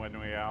way in, one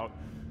way out.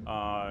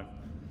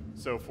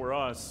 So for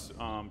us,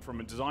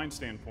 from a design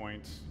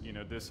standpoint,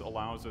 this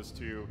allows us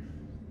to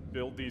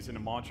build these in a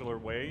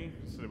modular way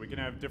so that we can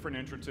have different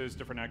entrances,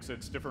 different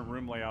exits, different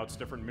room layouts,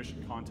 different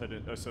mission content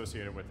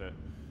associated with it.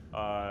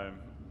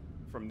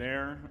 From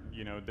there,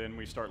 then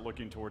we start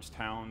looking towards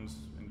towns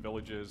and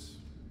villages,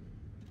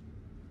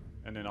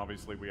 and then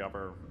obviously we have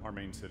our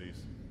main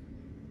cities.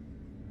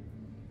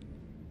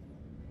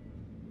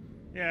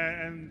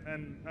 Yeah,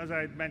 and as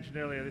I mentioned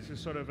earlier, this is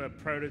sort of a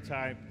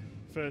prototype,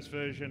 first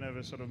version of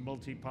a sort of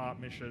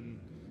multi-part mission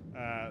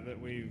that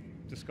we've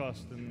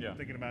discussed and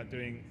thinking about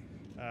doing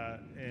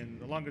in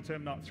the longer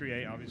term, not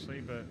 3.8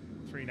 obviously, but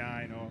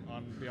 3.9 or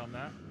on beyond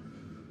that.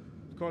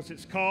 Of course,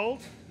 it's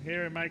cold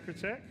here in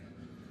Microtech.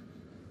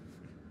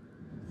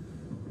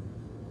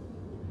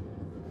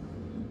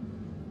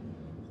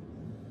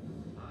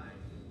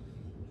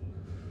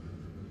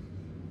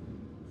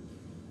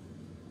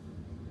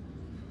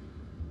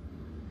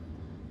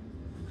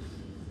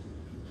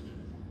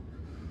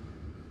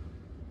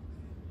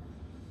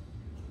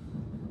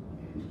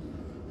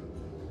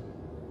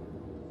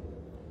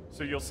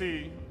 So you'll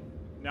see,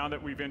 now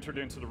that we've entered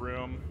into the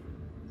room,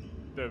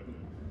 the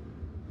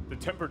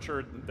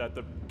temperature that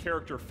the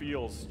character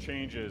feels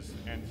changes,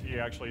 and he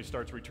actually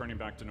starts returning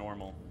back to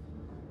normal.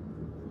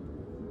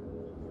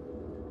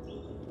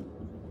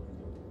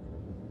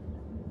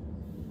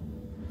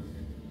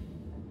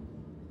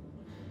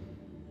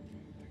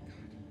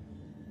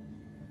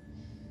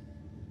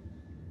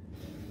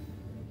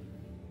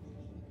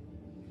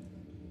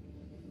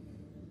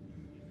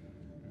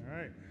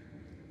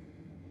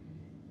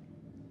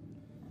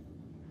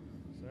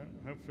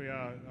 Hopefully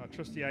our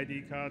trusty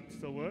ID card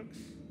still works.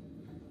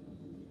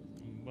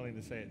 I'm willing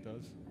to say it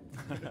does.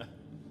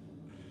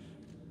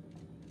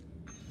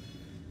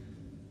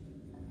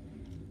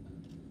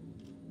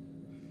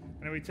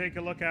 And if we take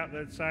a look out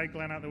the side,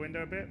 Glenn, out the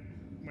window a bit,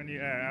 when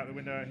you out the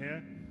window out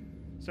here.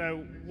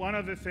 So one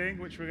other thing,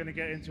 which we're going to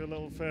get into a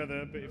little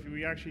further, but if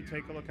we actually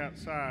take a look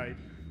outside,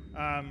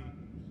 the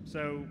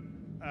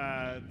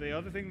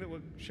other thing that we're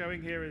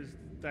showing here is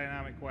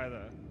dynamic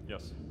weather.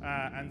 Yes.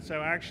 And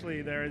so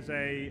actually there is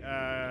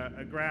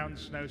a ground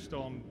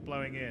snowstorm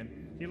blowing in.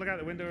 Can you look out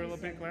the window a little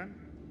bit, Glenn?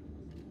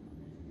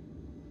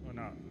 Or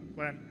not?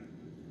 Glenn?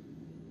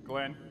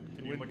 Glenn,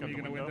 can you look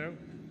out the window?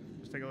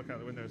 Just take a look out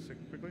the window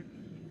quickly.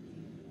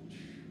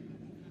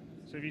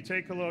 So if you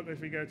take a look,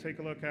 if we go take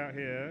a look out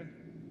here,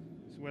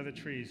 it's where the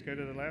trees. Go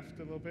to the left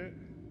a little bit.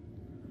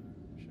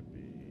 Should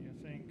be, I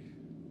think.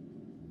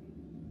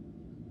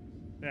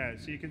 Yeah,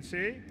 so you can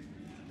see.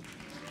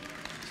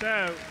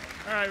 So,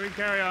 all right, we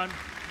carry on.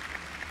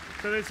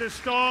 So there's a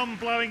storm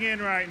blowing in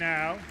right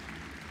now.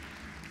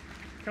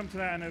 Come to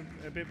that in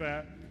a bit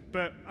better.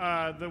 But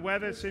the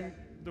weather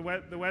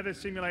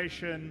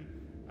simulation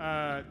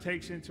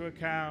takes into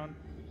account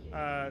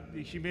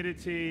the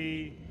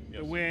humidity,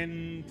 the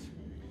wind,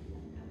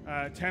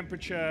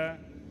 temperature.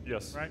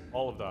 Yes, right?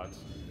 All of that.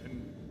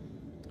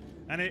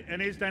 And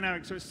it is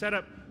dynamic. So it's set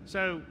up.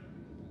 So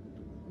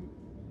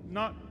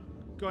not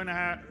going to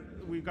have.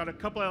 We've got a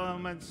couple of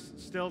elements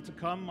still to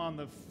come on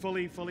the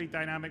fully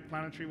dynamic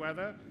planetary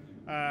weather,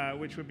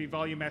 which would be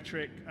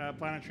volumetric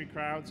planetary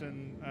crowds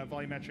and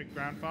volumetric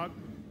ground fog.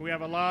 We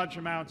have a large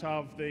amount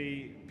of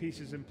the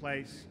pieces in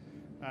place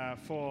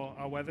for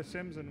our weather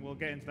sims, and we'll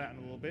get into that in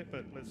a little bit,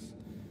 but let's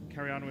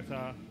carry on with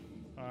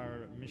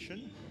our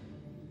mission.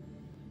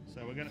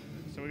 So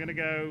we're gonna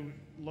go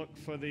look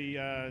for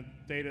the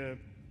data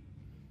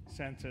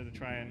center to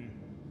try and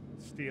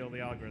steal the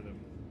algorithm.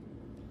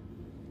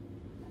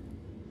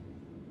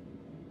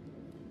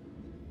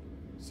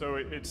 So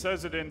it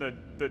says it in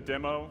the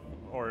demo,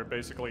 or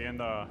basically in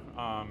the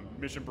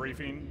mission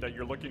briefing, that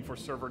you're looking for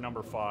server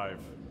number 5.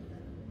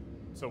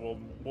 So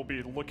we'll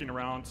be looking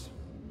around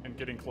and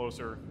getting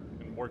closer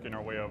and working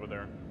our way over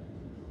there.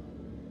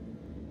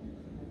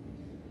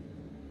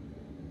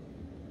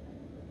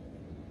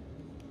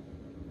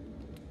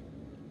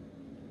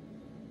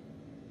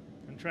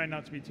 And try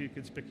not to be too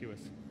conspicuous.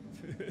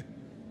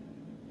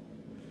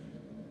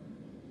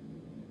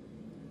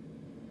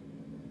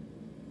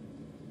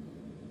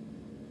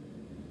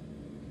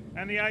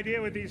 And the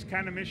idea with these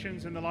kind of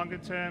missions in the longer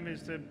term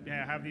is to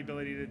have the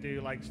ability to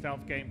do like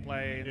stealth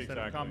gameplay instead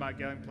of combat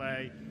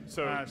gameplay,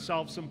 So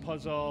solve some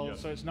puzzles, yes.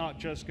 so it's not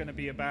just going to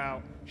be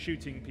about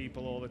shooting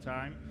people all the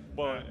time.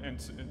 Well, and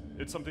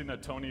it's something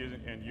that Tony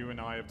and you and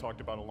I have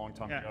talked about a long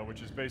time ago,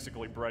 which is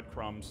basically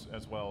breadcrumbs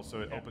as well,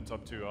 so it opens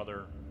up to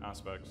other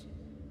aspects.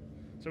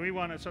 So we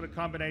want a sort of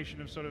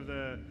combination of sort of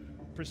the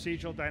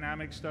procedural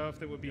dynamic stuff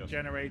that would be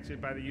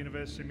generated by the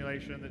universe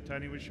simulation that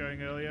Tony was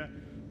showing earlier,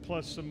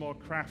 plus some more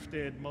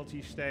crafted,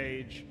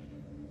 multi-stage,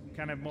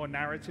 kind of more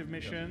narrative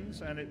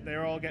missions, and they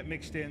all get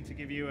mixed in to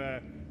give you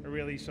a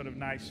really sort of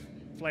nice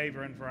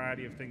flavor and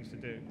variety of things to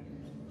do.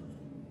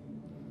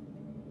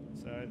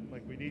 So,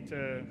 like, we need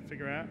to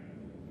figure out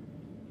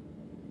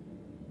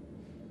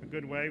a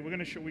good way. We're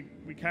gonna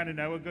we kind of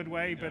know a good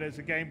way, but as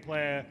a game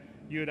player,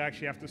 you would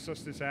actually have to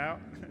suss this out.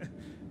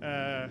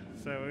 So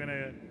we're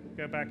gonna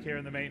go back here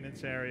in the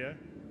maintenance area.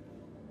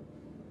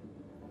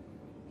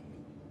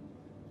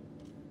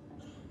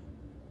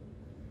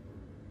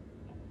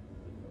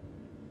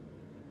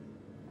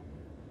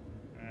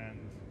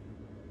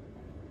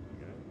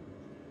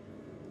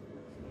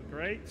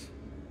 Great.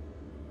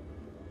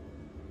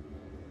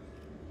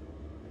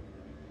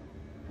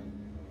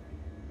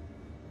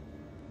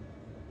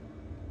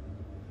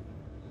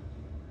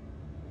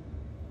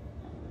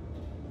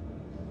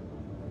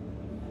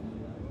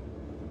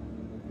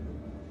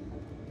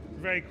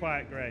 Very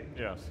quiet, great.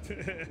 Yes.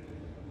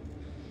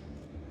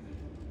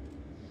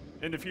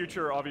 In the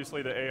future,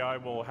 obviously, the AI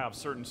will have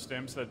certain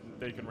stims that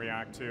they can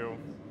react to,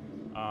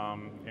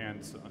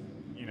 and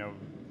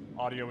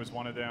audio is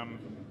one of them.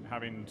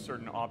 Having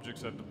certain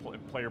objects that the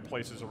player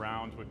places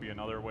around would be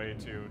another way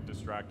to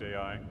distract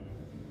AI.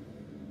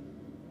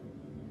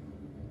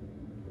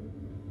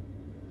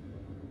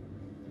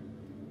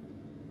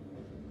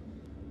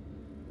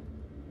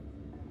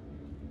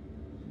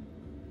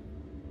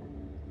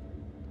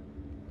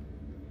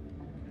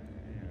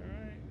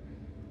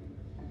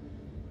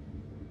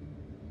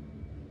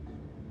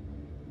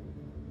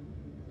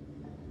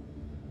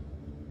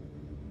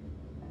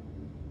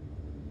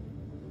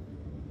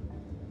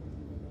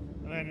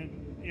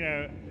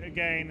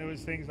 Again, there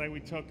was things like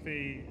we took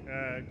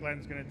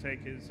Glenn's going to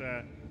take his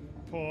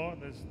pour.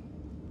 There's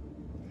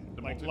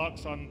like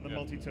locks on the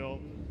multi-tool,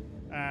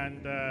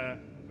 and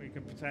we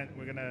can pretend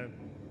we're going to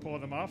pour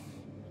them off,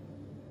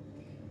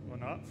 or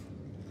not.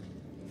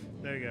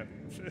 There you go.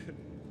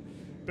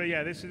 But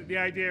yeah, the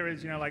idea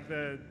is, like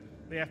the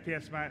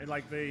FPS,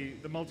 like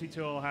the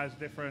multi-tool has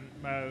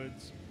different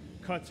modes.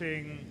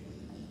 Cutting,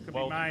 could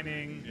be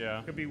mining,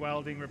 could be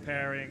welding,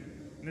 repairing.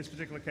 In this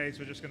particular case,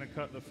 we're just going to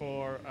cut the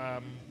 4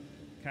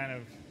 kind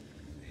of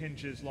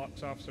hinges,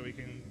 locks off, so we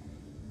can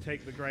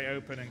take the grate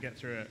open and get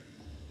through it.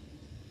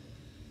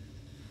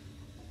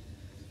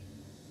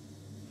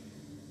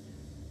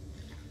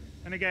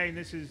 And again,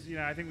 this is,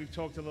 I think we've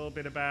talked a little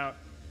bit about,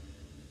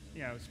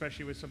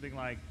 especially with something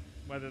like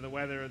whether the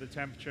weather or the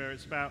temperature,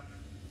 it's about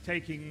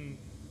taking,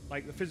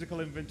 like the physical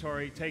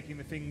inventory, taking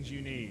the things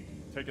you need.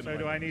 So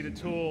do I need a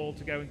tool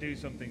to go and do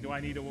something? Do I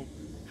need to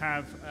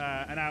have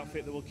an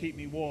outfit that will keep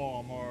me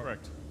warm, or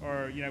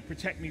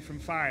protect me from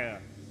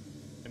fire?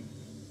 And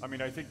I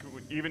mean, I think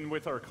even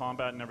with our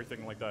combat and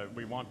everything like that,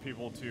 we want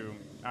people to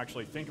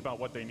actually think about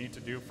what they need to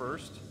do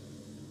first.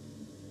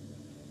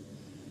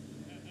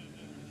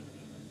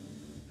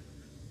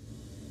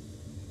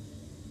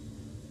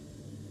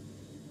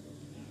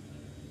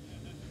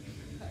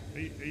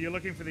 Are you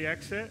looking for the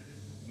exit?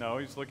 No,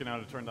 he's looking how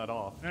to turn that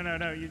off.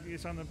 No,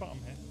 it's on the bottom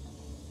here.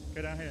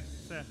 Go down here.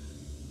 It's there.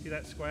 See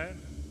that square?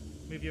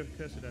 Move your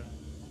cursor down.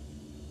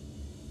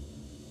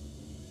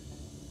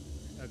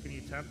 Oh, can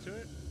you tab to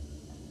it?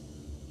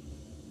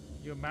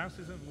 Your mouse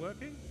isn't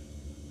working?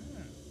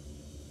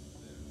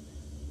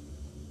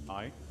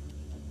 I.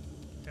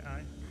 Yeah,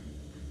 I.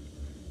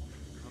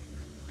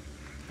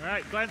 All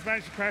right, Glenn's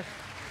managed to crash.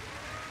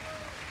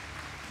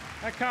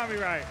 That can't be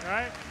right,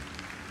 right?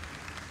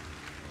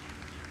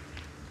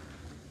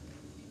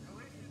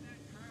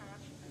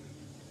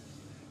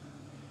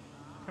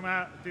 Come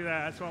out, do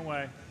that. That's one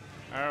way.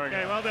 There we go.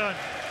 Okay, well done.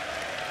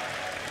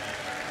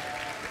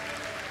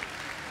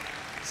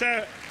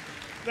 So,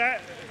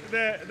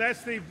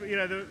 that's the, you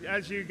know,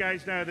 as you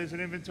guys know, there's an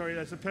inventory,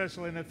 there's a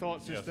personal inner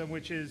thought system,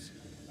 which is,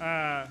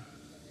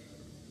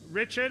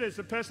 Richard, is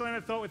the personal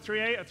inner thought with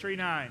 3.8 or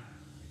 3.9?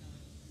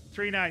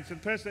 3.9, so the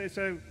personal,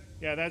 so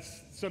yeah,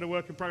 that's sort of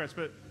work in progress,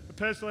 but the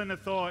personal inner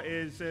thought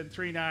is in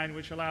 3.9,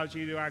 which allows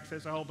you to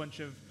access a whole bunch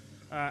of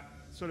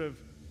sort of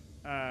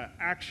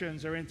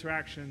actions or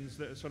interactions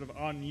that are sort of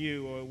on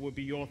you or would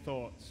be your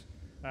thoughts.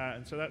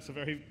 And so that's a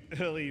very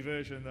early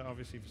version that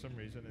obviously for some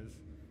reason is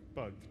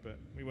bugged, but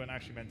we weren't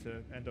actually meant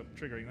to end up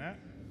triggering that.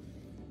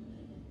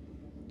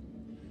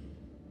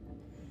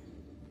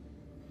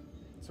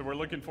 So we're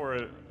looking for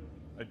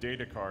a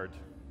data card.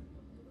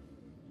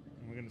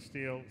 And we're going to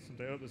steal some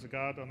data. Oh, there's a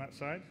guard on that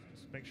side.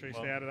 Just make sure you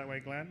stay out of that way,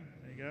 Glenn.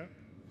 There you go.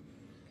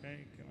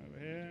 Okay, come over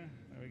here.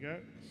 There we go.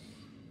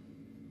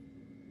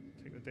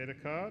 Take the data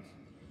card.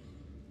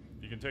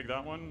 You can take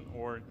that one,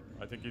 or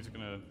I think he's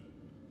going to,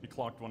 he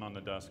clocked one on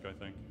the desk, I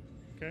think.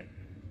 Okay.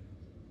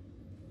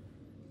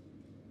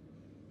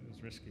 It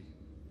was risky.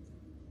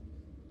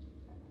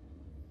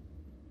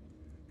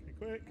 Okay,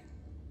 quick.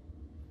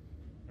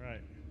 All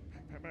right,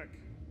 back.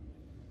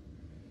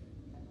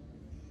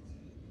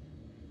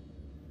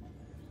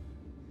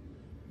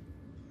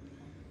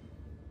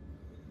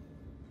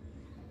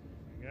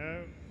 There we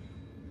go.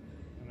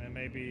 And then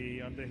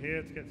maybe under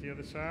here to get to the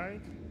other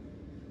side.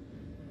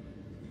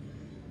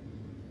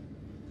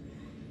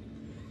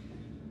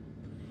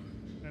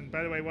 And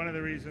by the way, one of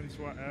the reasons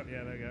why,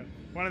 yeah, there we go.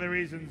 One of the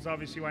reasons,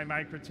 obviously, why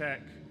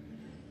Microtech,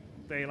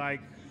 they like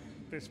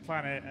this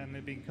planet and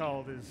it being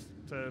cold is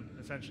to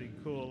essentially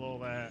cool all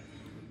their,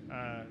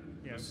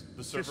 you know,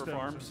 the server systems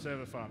farms? and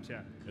server farms,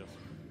 yeah. Yes.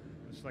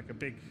 It's like a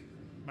big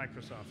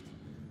Microsoft.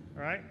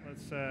 All right,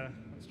 let's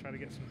try to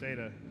get some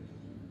data.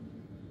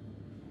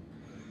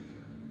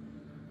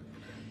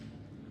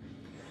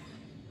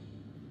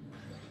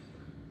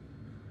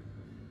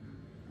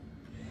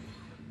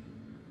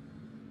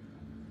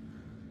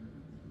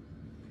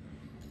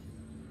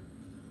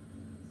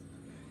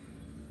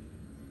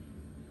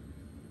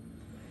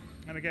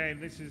 And again,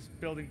 this is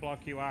building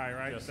block UI,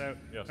 right? Yes. So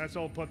that's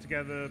all put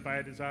together by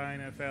a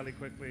designer fairly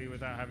quickly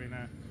without having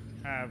to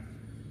have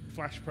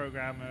Flash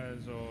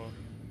programmers or...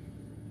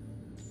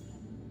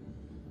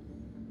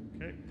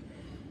 Okay.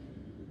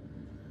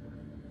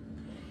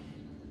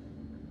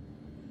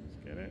 Let's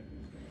get it.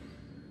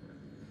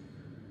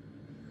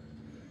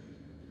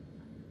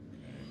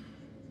 Okay.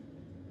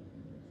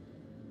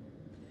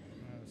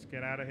 Let's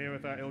get out of here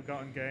with our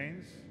ill-gotten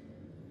gains.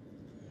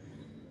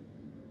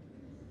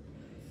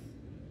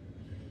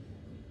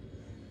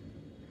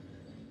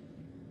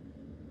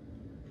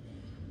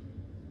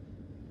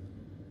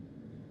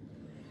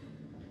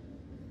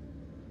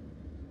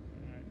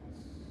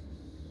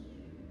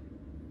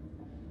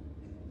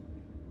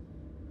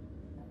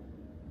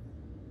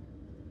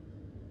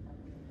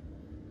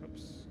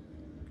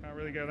 Can't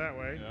really go that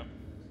way. Yeah.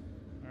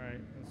 All right,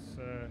 let's.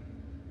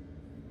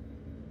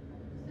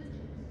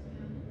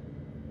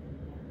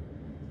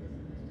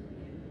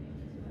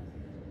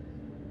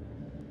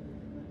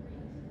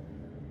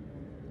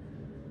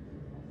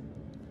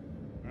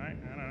 All right,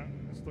 I don't know.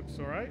 This looks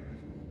all right.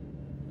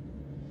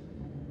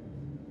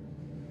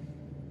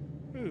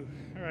 Ooh,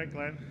 all right,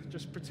 Glenn.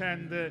 Just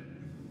pretend that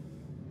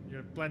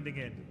you're blending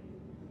in.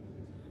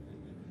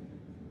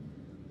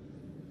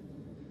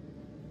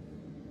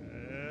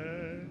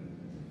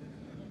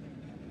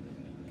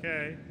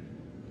 Okay.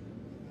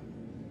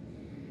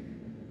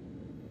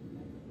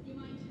 Do you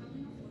mind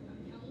telling us what the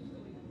hell's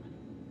going on?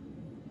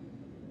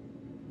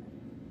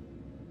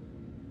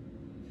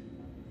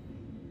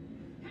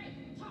 Hey,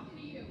 talking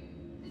to you.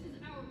 This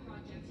is our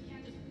project. You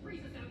can't just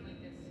freeze us out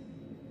like this.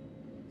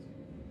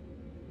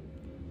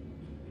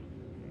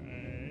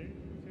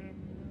 Right.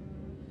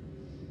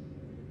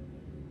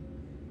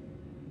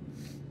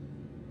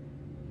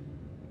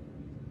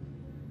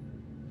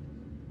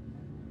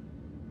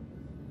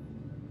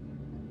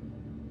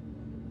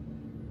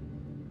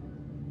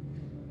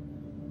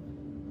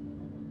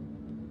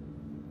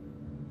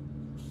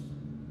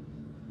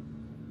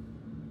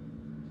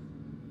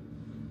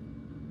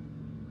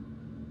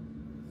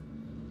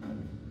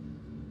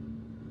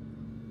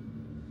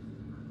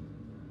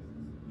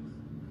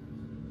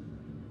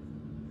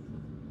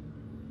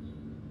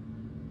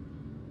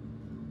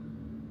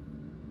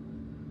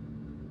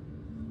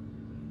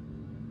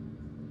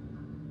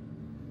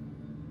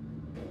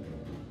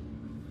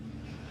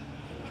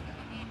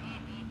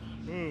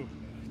 Ooh,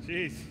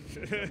 jeez.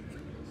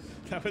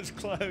 That was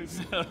close.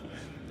 He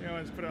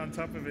almost put it on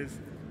top of his.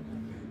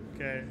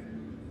 Okay.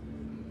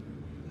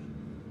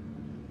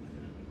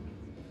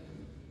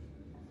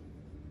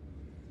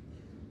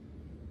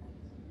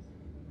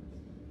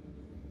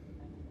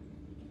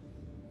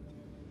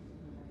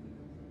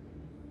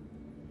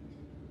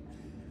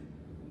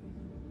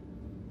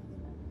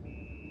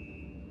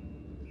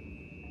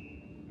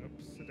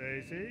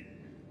 Oops-a-daisy.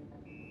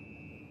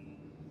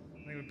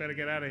 I think we better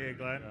get out of here,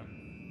 Glenn. Yeah.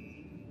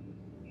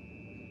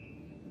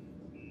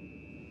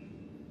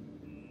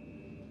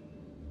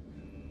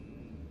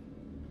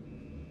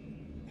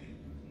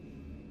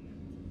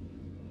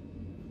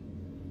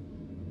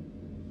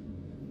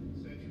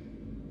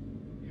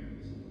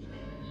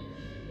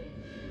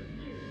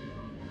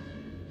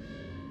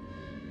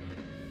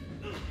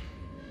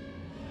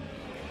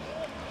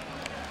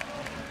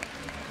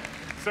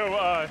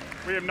 So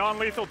we have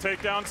non-lethal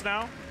takedowns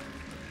now.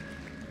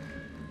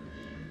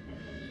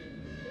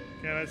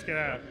 Yeah, let's get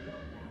out.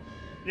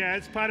 Yeah,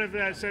 it's part of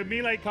so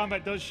melee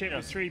combat does ship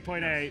with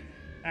 3.8,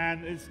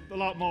 and it's a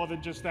lot more than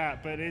just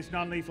that. But it's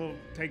non-lethal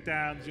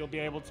takedowns. You'll be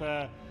able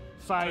to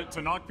fight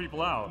to knock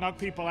people out.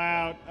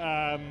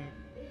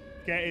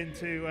 Get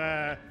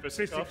into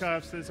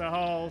fisticuffs. There's a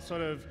whole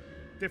sort of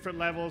different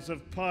levels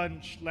of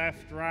punch,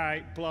 left,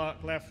 right,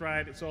 block, left,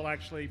 right. It's all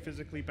actually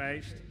physically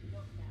based.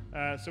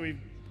 So we've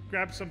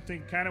grabbed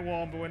something kind of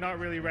warm, but we're not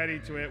really ready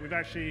to it. We've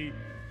actually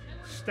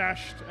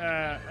stashed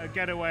a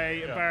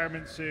getaway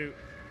environment suit.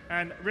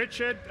 And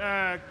Richard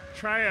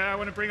Trier, I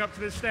want to bring up to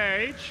the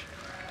stage.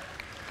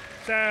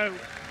 So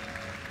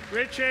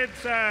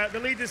Richard's the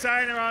lead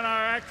designer on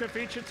our actor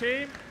feature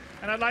team,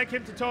 and I'd like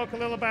him to talk a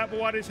little about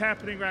what is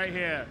happening right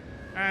here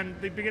and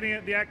the beginning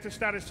of the actor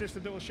status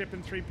system that will ship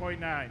in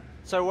 3.9.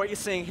 So what you're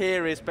seeing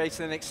here is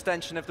basically an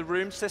extension of the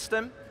room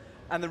system,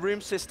 and the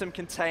room system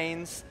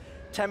contains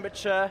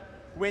temperature,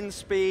 wind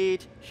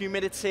speed,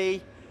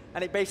 humidity,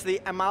 and it basically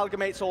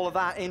amalgamates all of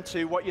that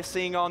into what you're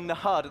seeing on the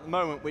HUD at the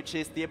moment, which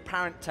is the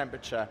apparent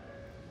temperature.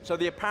 So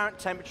the apparent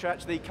temperature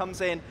actually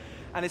comes in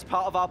and is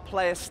part of our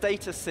player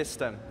status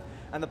system.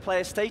 And the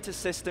player status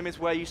system is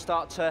where you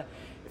start to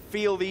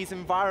feel these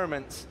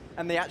environments,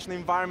 and the actual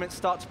environments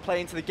start to play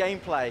into the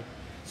gameplay.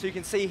 So you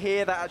can see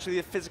here that actually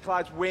the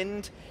physicalized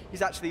wind,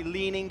 he's actually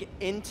leaning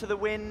into the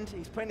wind,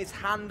 he's putting his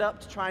hand up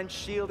to try and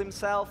shield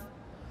himself,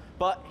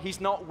 but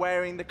he's not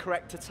wearing the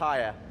correct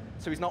attire.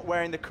 So he's not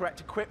wearing the correct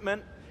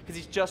equipment, because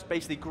he's just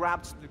basically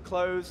grabbed the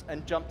clothes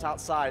and jumped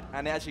outside.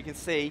 And as you can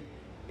see,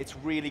 it's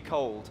really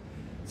cold.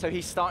 So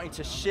he's starting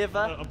to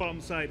shiver. A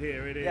bottom side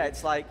here, it is. Yeah,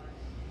 it's like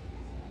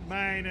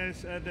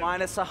minus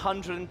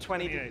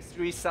 120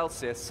 degrees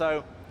Celsius.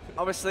 So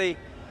obviously,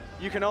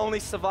 you can only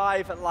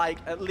survive at like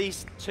at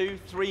least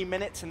 2-3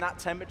 minutes in that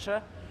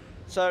temperature.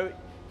 So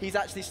he's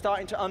actually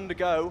starting to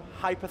undergo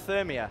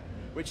hypothermia,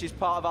 which is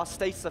part of our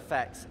status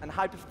effects. And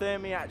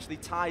hypothermia actually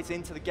ties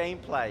into the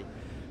gameplay.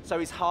 So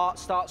his heart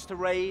starts to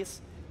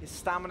raise, his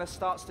stamina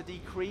starts to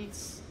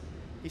decrease.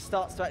 He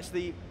starts to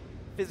actually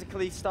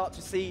physically start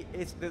to see,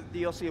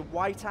 you'll see a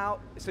whiteout,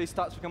 so he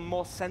starts to become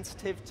more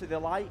sensitive to the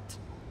light.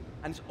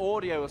 And his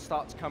audio will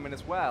start to come in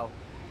as well,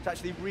 to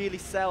actually really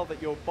sell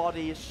that your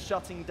body is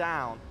shutting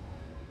down.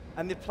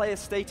 And the player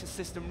status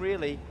system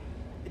really,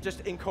 it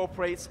just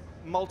incorporates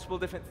multiple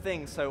different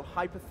things. So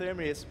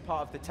hypothermia is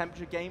part of the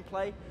temperature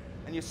gameplay,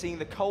 and you're seeing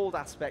the cold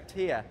aspect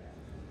here.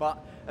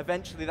 But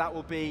eventually that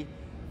will be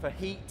for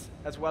heat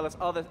as well as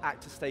other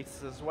actor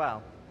statuses as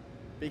well.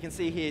 But you can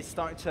see here,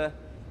 starting to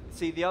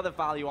see the other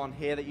value on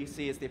here that you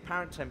see is the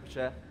apparent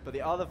temperature, but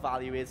the other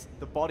value is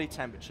the body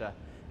temperature.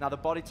 Now the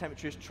body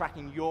temperature is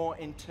tracking your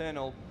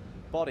internal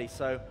body.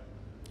 So,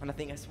 and I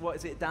think it's, what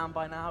is it down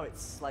by now?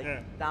 It's like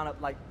down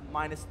at like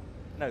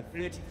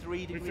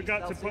 33 degrees We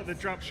forgot Celsius. to put the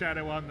drop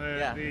shadow on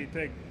the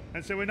thing.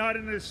 And so we're not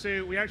in this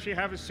suit. We actually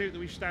have a suit that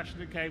we stashed in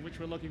the cave, which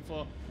we're looking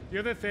for. The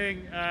other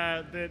thing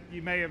that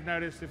you may have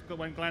noticed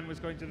when Glenn was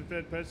going to the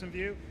third-person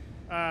view,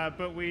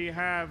 but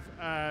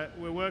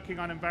we're working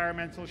on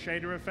environmental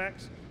shader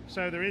effects.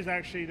 So there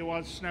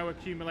was snow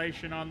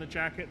accumulation on the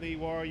jacket that he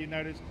wore. You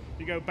notice,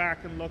 you go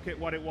back and look at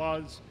what it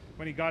was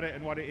when he got it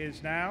and what it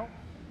is now.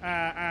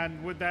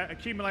 And with that,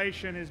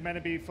 accumulation is meant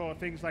to be for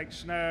things like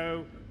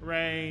snow,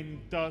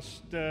 rain,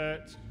 dust,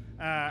 dirt,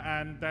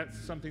 and that's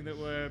something that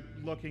we're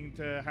looking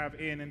to have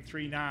in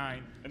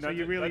 3.9. So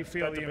you really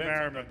feel the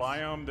environment. The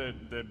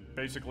biome,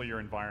 basically your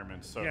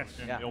environment. So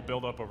it'll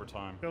build up over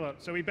time. Build up.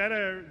 So we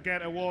better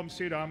get a warm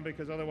suit on,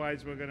 because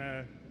otherwise we're going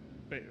to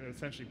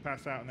essentially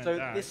pass out and then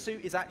die. So this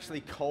suit is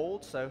actually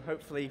cold, so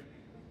hopefully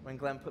when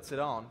Glenn puts it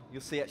on,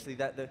 you'll see actually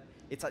that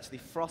it's actually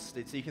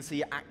frosted, so you can see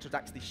your actor's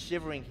actually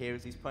shivering here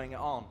as he's putting it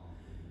on.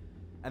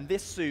 And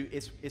this suit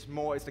is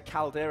the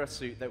Caldera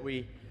suit that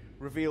we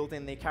revealed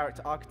in the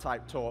character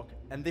archetype talk,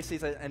 and this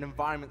is an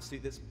environment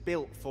suit that's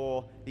built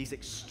for these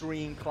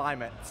extreme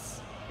climates.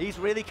 He's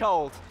really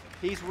cold.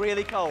 He's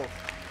really cold.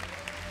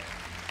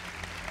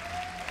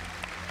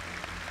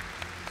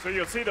 So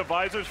you'll see the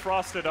visor's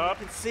frosted up.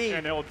 You can see,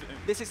 and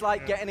this is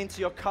like getting into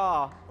your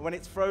car when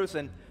it's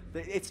frozen.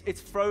 It's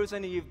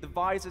frozen, the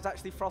visor's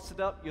actually frosted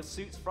up, your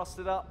suit's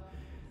frosted up,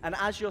 and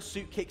as your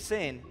suit kicks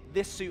in,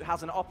 this suit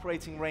has an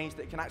operating range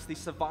that can actually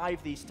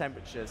survive these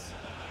temperatures.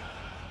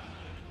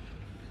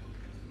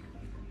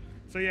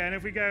 So and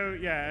if we go,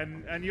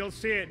 and you'll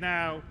see it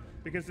now,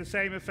 because the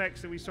same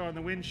effects that we saw on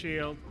the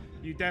windshield,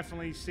 you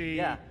definitely see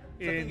so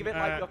think of it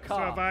like your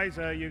car. So a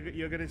visor,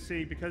 you're going to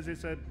see, because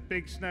it's a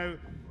big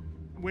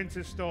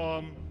winter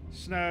storm,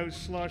 snow,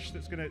 slush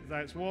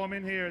that's warm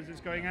in here as it's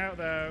going out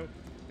though,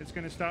 it's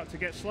going to start to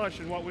get slush,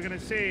 and what we're going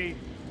to see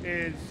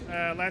is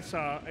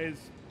is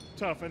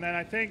tough. And then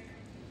I think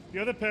the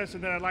other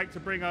person that I'd like to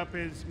bring up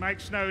is Mike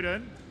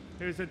Snowden,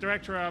 who's the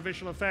director of our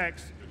visual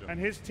effects, and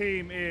his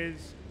team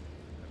is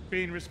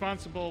being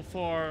responsible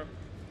for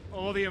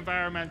all the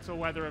environmental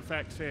weather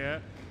effects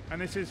here. And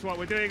this is what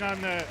we're doing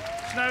on the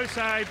snow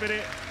side, but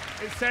it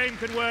same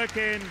could work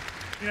in,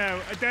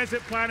 a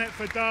desert planet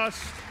for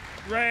dust,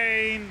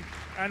 rain,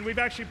 And we've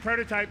actually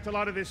prototyped a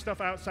lot of this stuff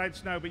outside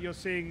snow, but you're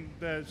seeing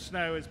the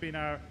snow has been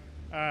our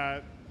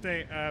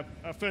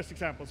first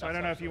example. So I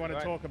don't know if you want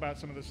to talk about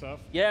some of the stuff.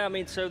 Yeah, I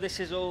mean, so this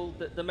is all,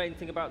 the main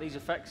thing about these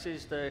effects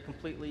is they're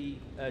completely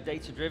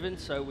data-driven,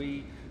 so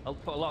I'll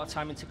put a lot of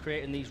time into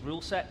creating these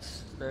rule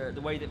sets.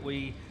 The way that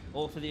we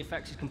author the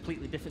effects is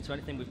completely different to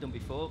anything we've done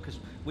before, because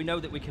we know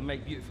that we can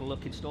make beautiful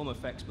looking storm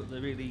effects, but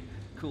the really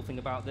cool thing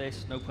about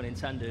this, no pun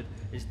intended,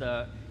 is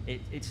that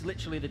it's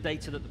literally the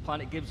data that the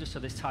Planet gives us, so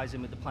this ties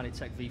in with the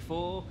Planetech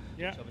V4,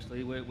 which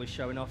obviously we're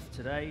showing off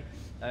today.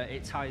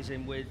 It ties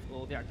in with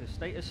all the active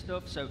status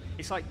stuff, so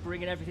it's like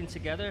bringing everything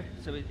together.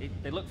 So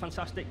they look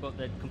fantastic, but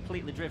they're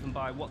completely driven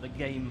by what the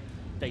game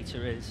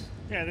data is.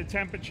 Yeah, the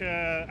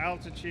temperature,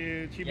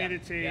 altitude,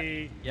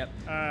 humidity,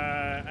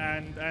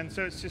 and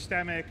so it's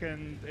systemic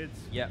and it's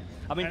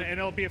I mean, and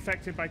it'll be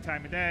affected by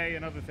time of day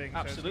and other things.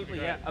 Absolutely,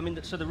 so I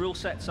mean, so the rule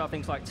sets are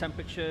things like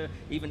temperature,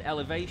 even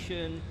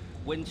elevation,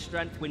 wind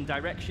strength, wind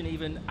direction,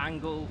 even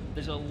angle.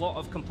 There's a lot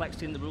of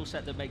complexity in the rule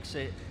set that makes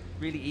it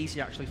really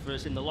easy actually for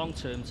us in the long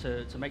term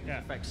to make the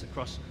effects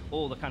across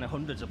all the kind of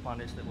hundreds of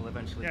planets that will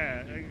eventually. Yeah,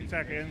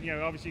 exactly. And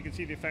obviously you can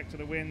see the effect of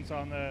the winds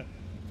on the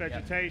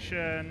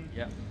vegetation.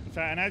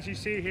 And as you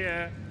see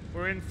here,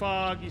 we're in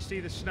fog. You see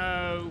the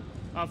snow.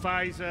 Our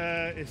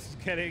visor is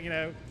getting,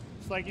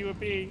 it's like you would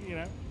be,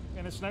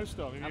 in a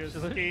snowstorm if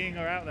you're skiing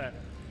or out there.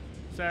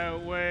 So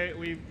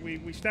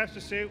we stashed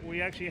a suit.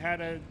 We actually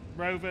had a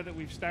rover that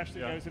we've stashed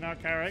that goes in our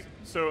Carrack.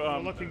 So we're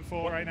looking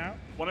for right now.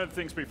 One of the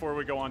things before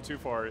we go on too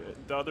far,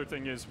 the other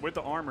thing is with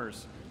the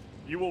armors,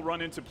 you will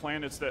run into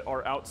planets that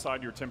are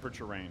outside your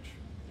temperature range.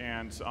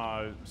 And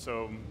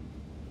so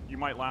you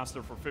might last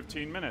there for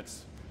 15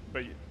 minutes.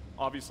 But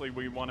obviously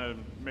we want to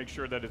make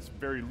sure that it's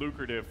very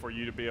lucrative for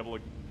you to be able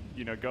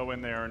to go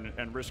in there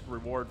and risk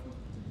reward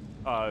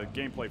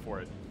gameplay for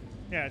it.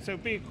 Yeah, so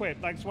be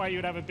equipped. That's why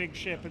you'd have a big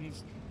ship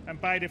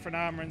and buy different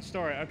armor and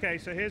store it. Okay,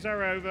 so here's our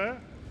rover,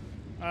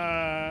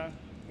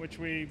 which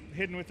we've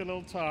hidden with a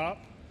little tarp.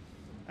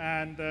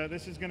 And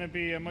this is going to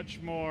be a much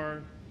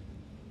more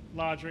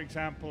larger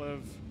example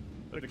of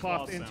the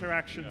cloth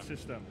interaction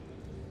system.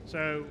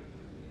 So,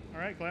 all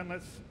right, Glenn,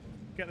 let's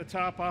get the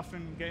tarp off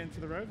and get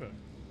into the rover.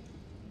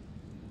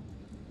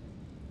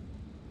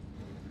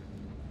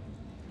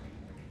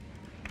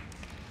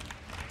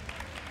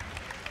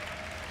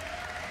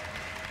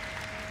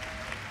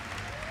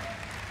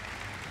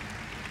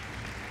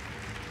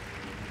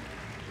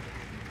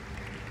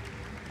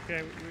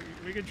 Okay,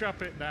 we can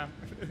drop it now.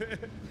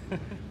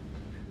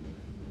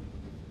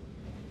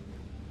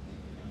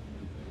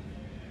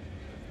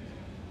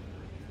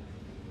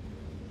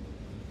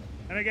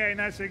 And again,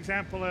 that's an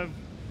example of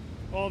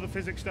all the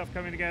physics stuff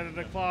coming together,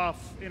 the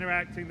cloth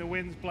interacting, the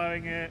wind's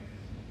blowing it.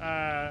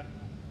 And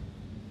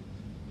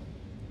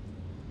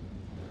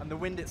the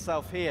wind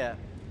itself here,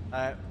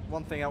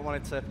 one thing I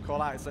wanted to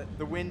call out is that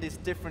the wind is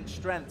different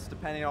strengths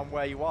depending on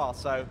where you are.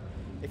 So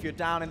if you're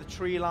down in the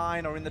tree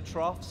line or in the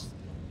troughs,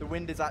 the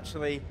wind is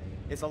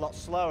a lot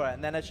slower,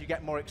 and then as you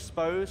get more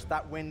exposed,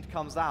 that wind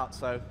comes out.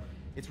 So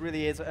it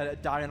really is a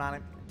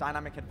dynamic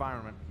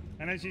environment.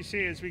 And as you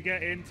see, as we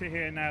get into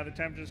here now, the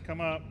temperatures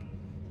come up,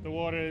 the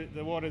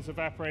water's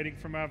evaporating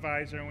from our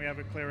visor, and we have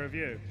a clearer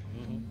view.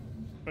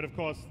 But of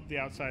course, the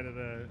outside of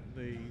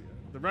the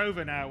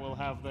rover now will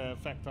have the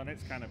effect on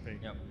its canopy.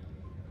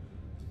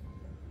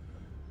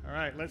 All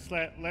right, let's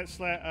let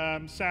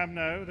Sam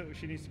know that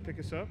she needs to pick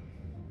us up.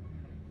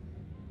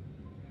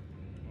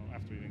 Well,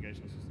 after we've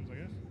engaged the systems, I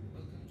guess.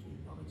 Welcome to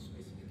AORUS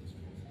Space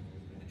Industries.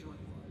 The joint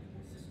flight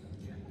system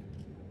check.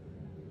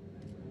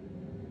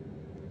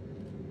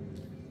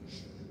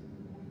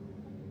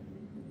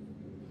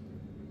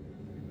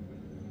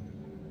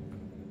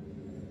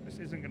 This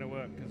isn't going to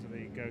work because of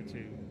the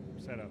go-to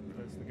setup.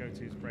 That's the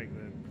go-tos break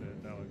the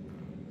dialogue.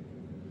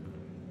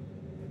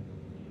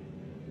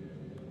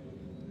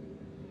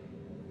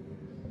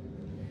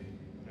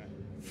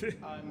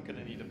 I'm going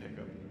to need a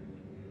pickup.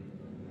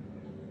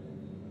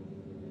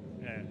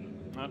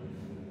 Yeah.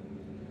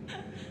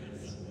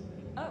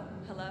 Oh,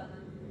 hello?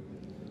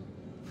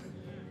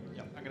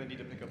 Yeah, I'm going to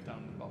need a pickup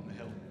down the bottom of the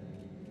hill.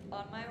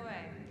 On my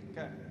way.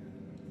 Okay.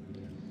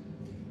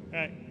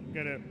 Right,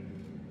 got it.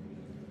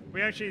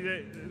 We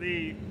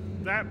actually,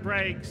 that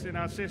breaks in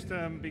our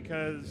system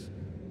because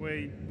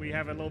we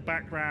have a little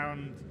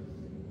background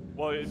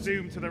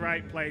zoom to the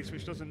right place,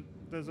 which doesn't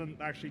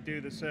actually do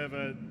the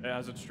server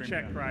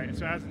check right.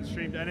 So it hasn't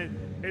streamed, and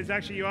it's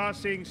actually, you are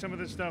seeing some of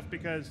the stuff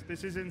because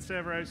this is in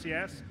server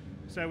OCS,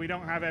 so we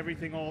don't have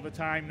everything all the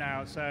time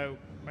now. So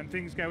when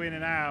things go in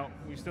and out,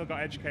 we've still got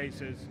edge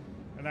cases,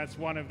 and that's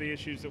one of the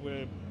issues that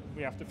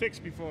we have to fix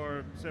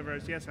before server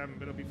OCS haven't,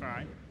 but it'll be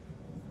fine.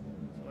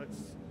 So let's.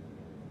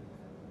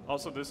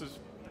 Also, this is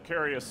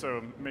precarious,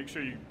 so make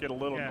sure you get a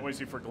little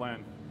noisy for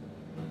Glenn.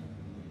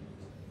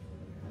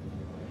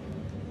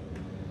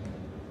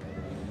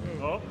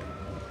 Oh.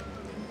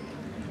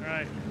 All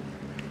right.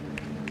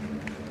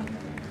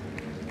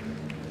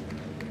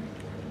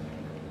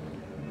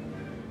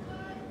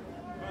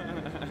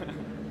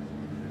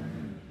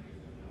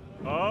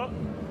 Oh.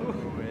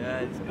 Ooh,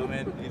 yeah, he's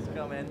coming. He's coming.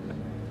 coming.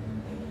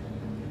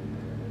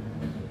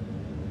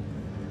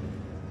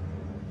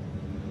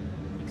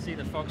 You can see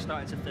the fog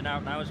starting to thin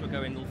out now as we're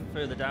going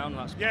further down.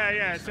 That's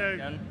yeah.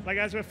 So, like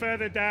as we're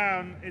further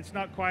down, it's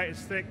not quite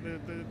as thick.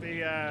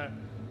 The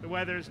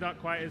weather is not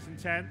quite as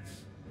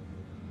intense.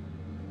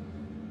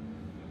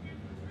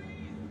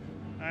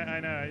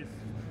 I know, he's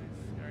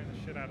scaring the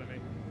shit out of me.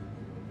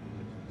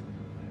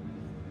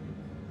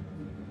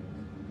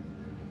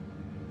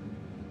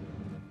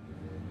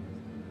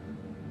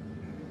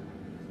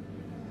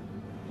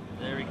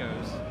 There he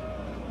goes.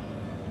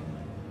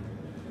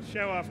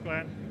 Show off,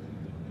 Glenn.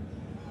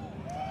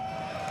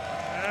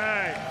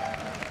 Hey.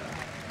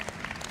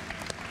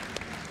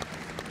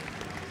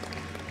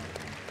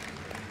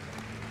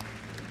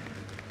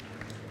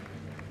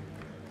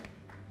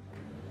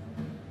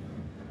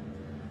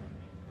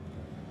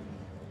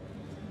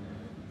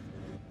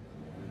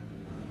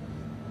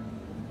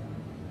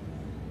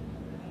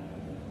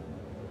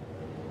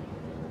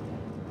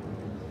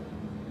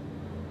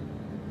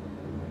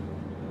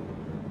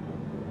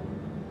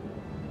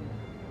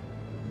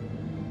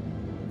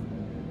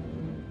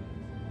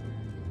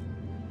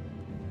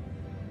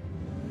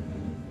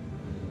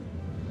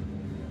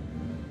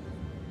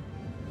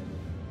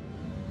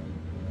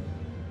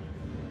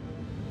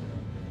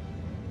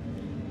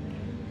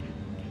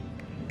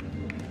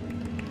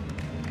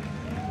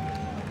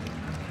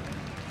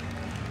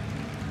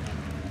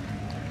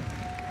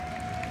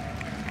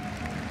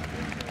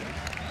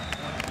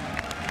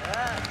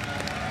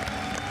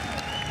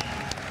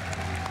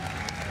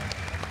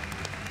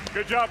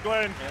 Good job,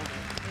 Glenn.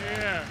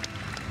 Yeah.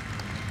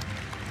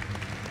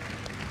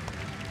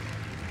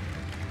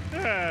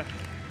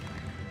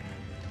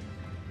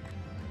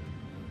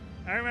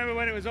 I remember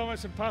when it was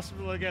almost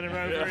impossible to get a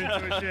rover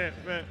into a ship,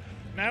 but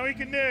now we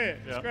can do it.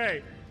 It's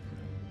great.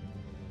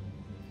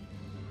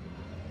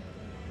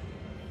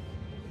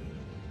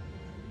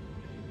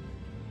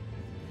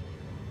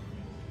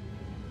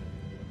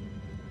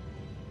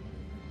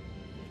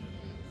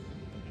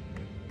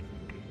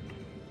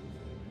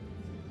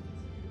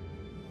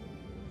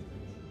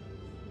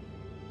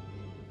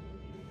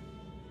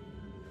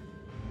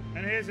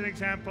 And here's an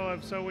example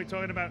of, so we're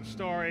talking about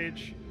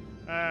storage.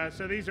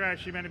 So these are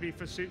actually meant to be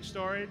for suit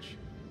storage.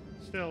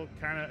 Still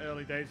kind of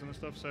early days on the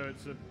stuff, so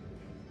it's a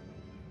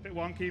bit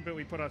wonky, but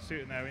we put our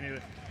suit in there, we need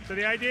it. So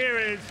the idea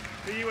is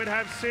that you would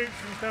have suits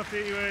and stuff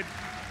that you would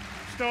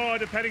store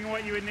depending on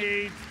what you would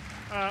need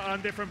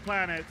on different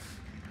planets.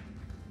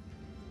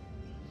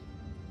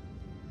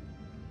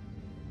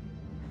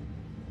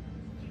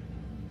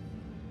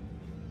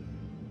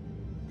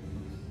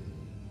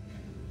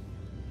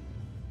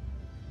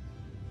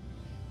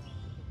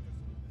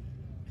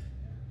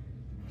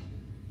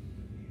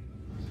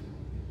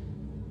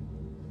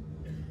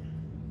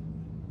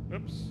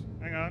 Oops,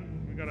 hang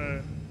on, we got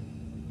a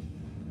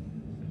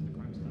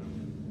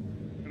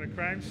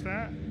crime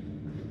stat,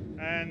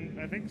 and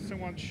I think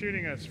someone's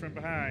shooting us from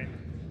behind.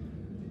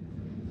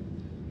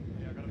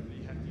 Yeah, I got a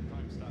pretty hefty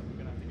crime stat. We're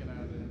gonna have to get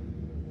out of there.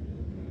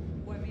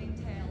 We're being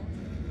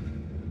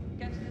tailed.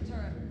 Get to the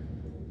turret.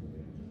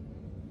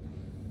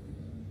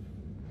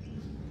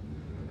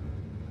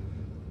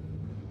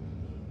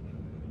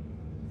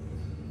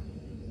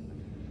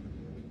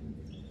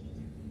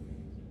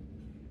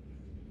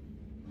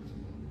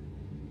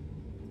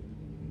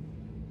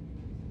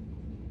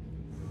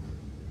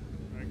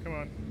 Come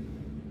on.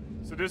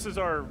 So this is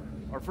our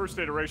first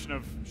iteration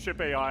of ship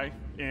AI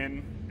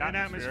in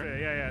atmosphere.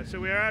 Yeah. So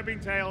we are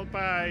being tailed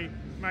by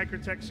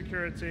Microtech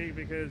security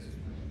because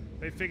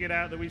they figured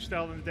out that we've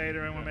stolen the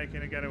data and we're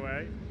making a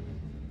getaway.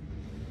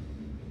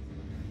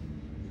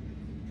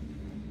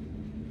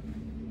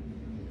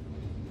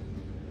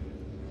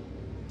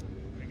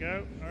 There we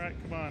go. All right,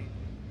 come on.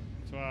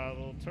 To our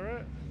little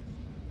turret.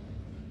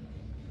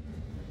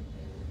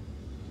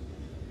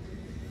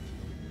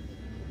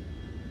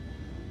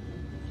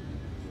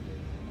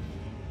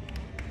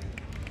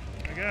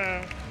 There we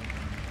go.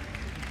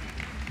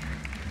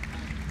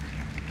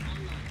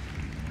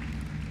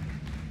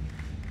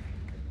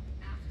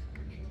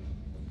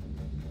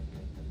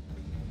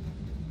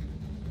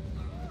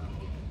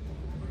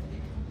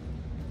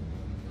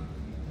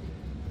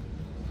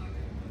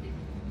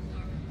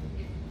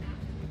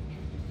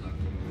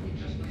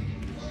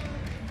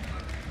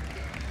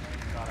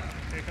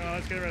 Okay, come on,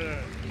 let's get rid of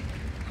it.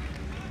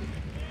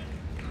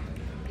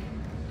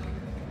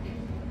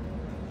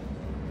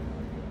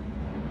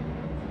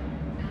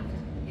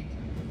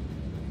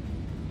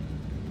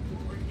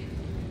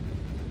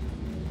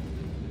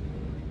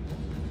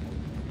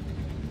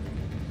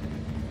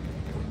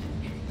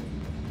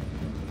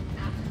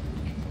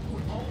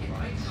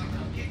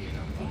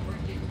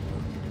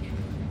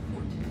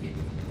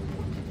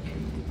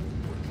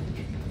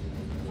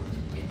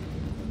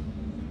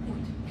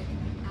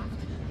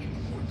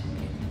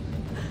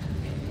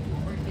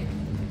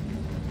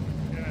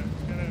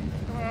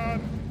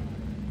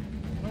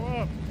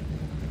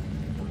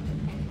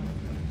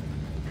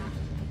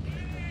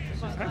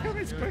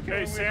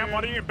 Hey, Sam,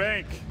 why don't you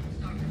bank?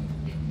 All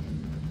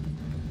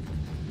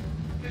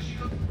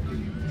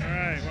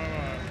right,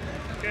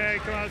 Okay,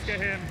 come on, let's get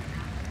him.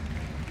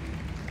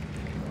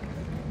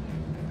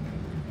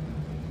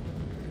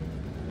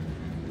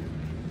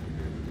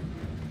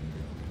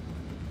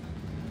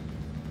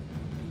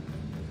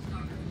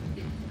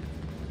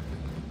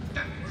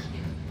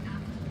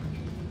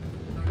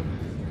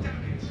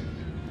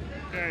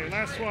 Okay,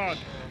 last one.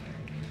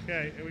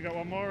 Okay, we got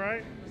one more,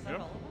 right? Yep.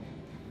 No,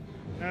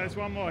 there's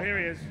one more. Here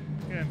he is.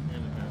 Yeah.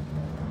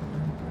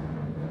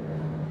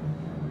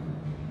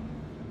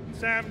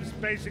 Sam's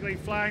basically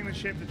flying the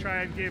ship to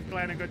try and give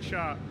Glenn a good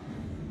shot.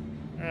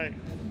 All right.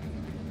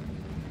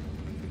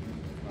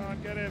 Come on,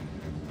 get him.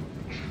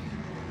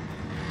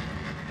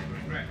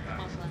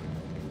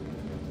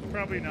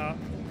 Probably not.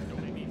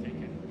 Don't make me take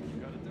it.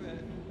 You gotta do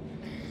it.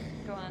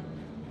 Go on.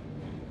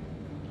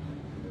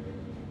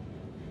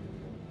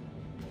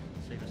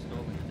 See the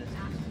storm in the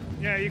distance.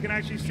 Yeah, you can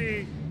actually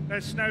see a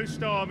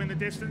snowstorm in the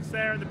distance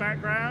there in the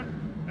background.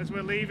 As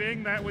we're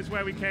leaving, that was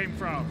where we came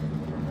from.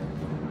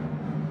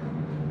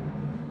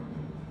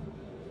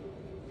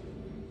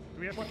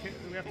 Do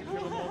we have to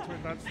kill them all to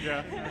advance? Yeah,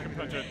 I can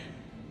punch it.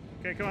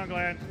 Okay, come on,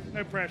 Glenn.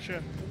 No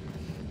pressure.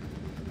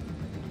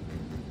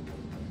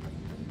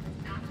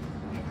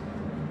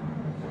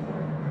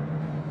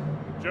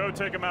 Joe,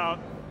 take him out.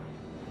 I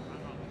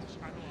don't know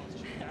how to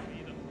shoot that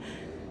either.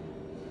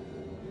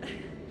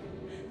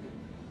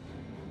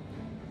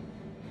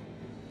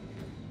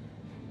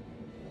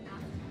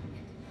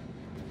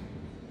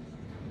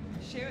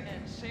 Shoot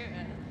it, shoot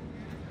it.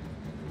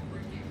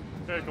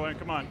 Okay, Glenn,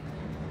 come on.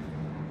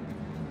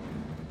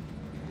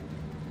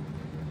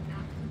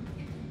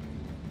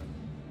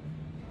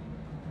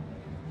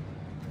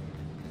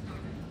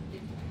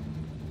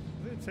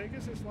 Did it take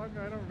us this long?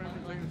 I don't remember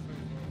taking this long.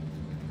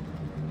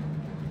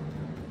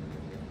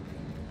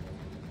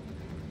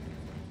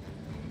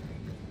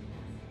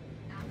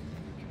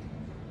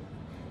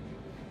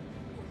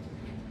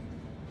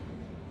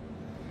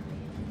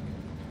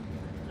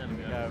 There we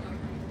go.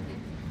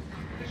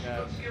 Go.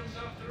 Go.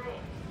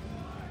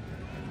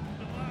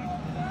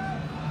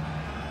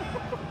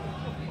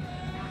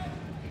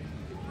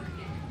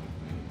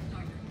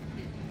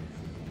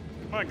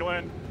 Come on,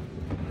 Glenn.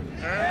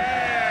 Hey!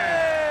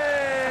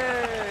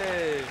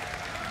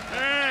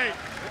 Hey!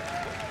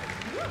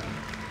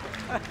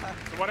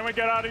 So why don't we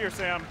get out of here,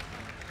 Sam?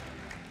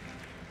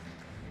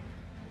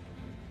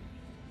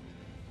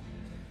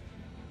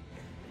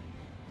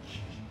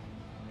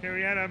 Okay,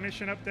 we had our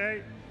mission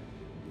update.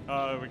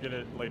 We get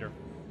it later.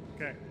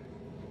 Okay,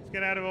 let's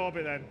get out of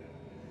orbit then.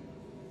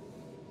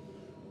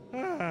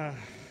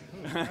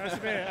 That's a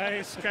bit.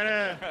 It's kind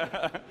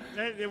of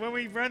when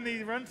we run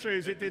these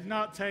run-throughs, it did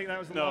not take. That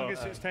was the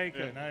longest it's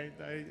taken. Yeah.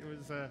 It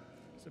was a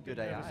bit Good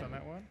nervous AI. on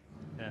that one.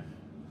 Yeah.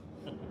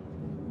 We're gonna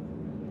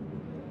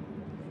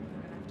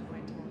have to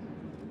wait till.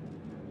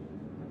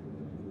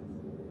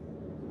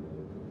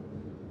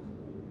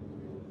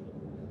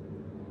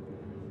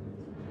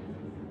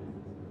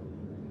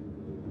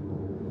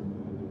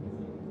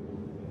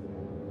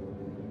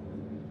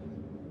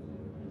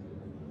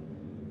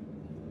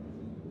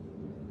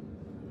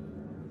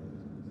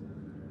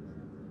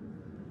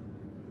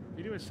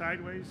 You do it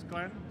sideways,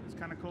 Glenn. It's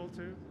kind of cool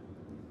too.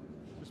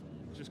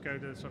 Just go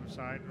to the sort of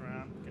side and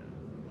around, get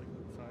like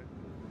side.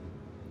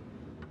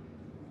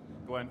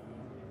 Glenn.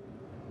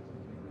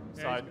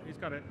 Yeah, Side. He's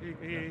got it. He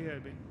see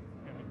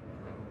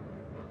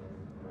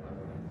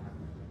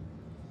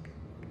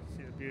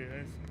the beauty.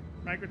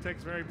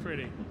 Microtech's very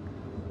pretty.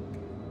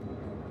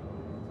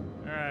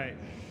 All right.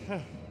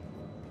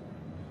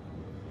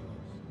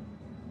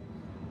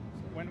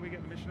 When do we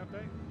get the mission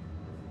update?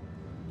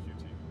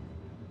 QT.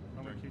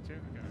 Only Q2? Okay.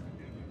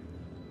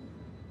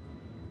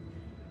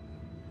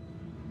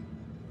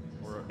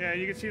 Or, Yeah,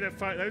 you can see that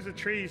those are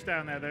trees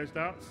down there, those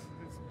dots.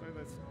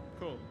 That's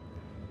cool.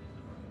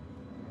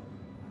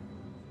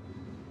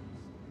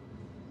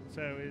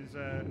 So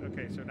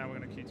okay, so now we're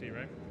going to QT,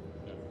 right?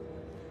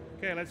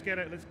 Okay, let's get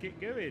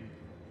going.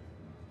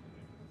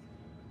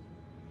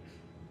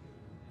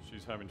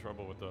 she's having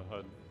trouble with the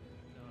HUD.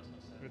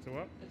 With the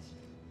what?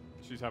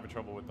 She's having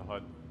trouble with the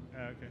HUD.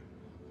 Okay.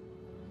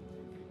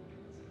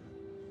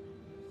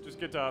 Just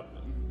get up,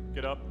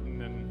 and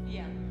then.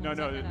 Yeah. No, once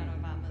no. I get out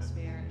of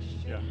atmosphere, it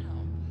should Yeah.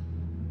 help.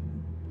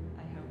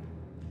 I hope.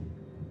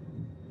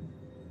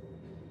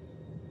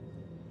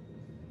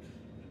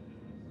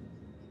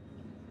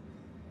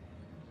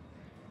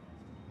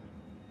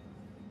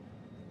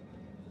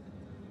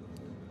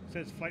 It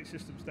says flight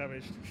systems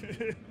damaged.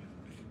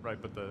 Right,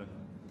 but the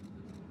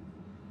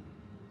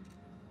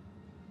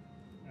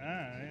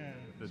yeah.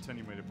 the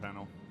attenuated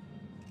panel.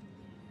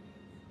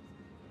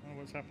 Oh,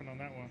 what's happened on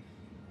that one?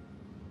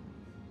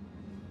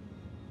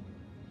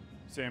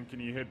 Sam, can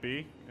you hit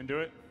B and do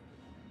it?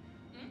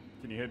 Hmm?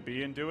 Can you hit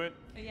B and do it?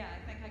 Yeah,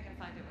 I think I can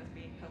find it with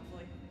me,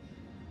 hopefully.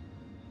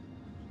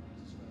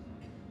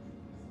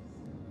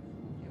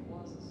 It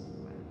was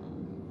quite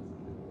long.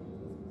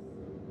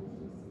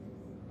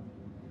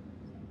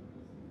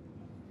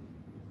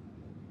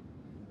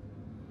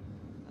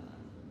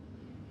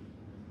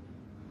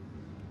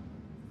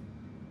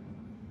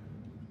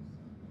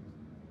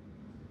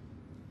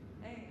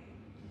 Hey.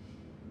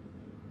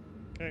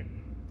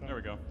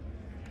 we go.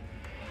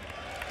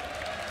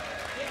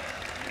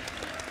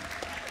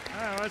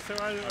 Oh, so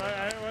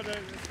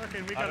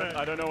fucking, we gotta,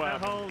 I don't know what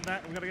that happened. whole,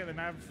 we gotta get the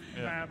nav,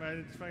 Yeah.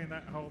 it's fucking,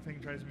 that whole thing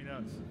drives me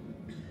nuts.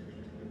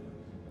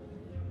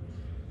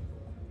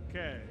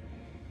 Okay.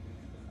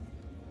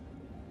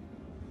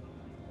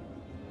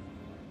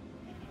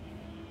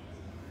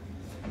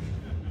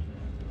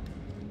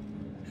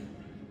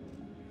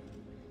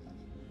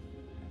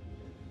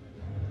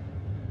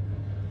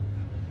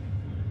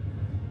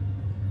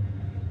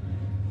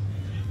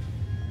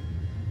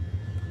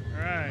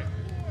 All right.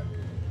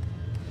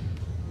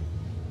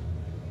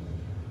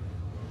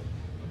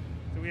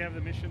 Do we have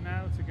the mission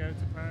now to go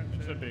to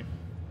Parent? Should be.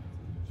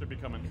 Should be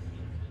coming.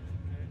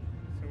 Okay.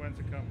 So when's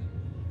it come?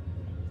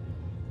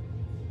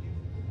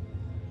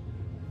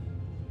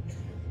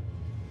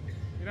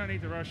 You don't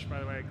need to rush, by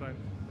the way, Glenn.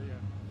 But yeah.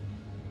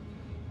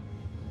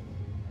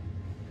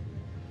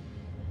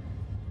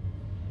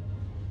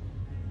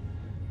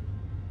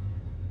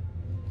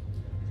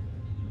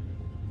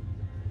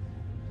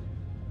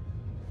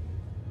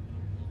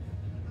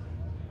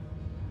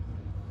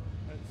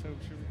 So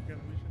should we get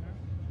the mission now?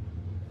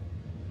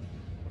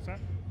 What's that?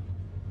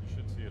 You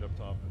should see it up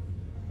top.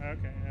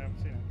 Okay, yeah, I'm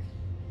seeing it.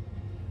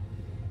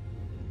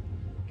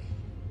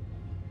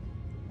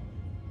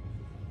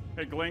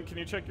 Hey, Glenn, can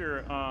you check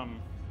your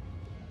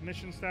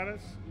Mission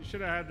status? You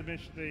should have had the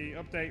mission, the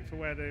update for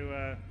where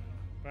to,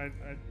 but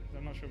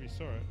I'm not sure if you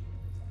saw it.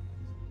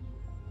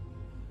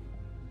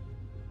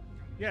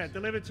 Yeah,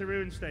 delivered to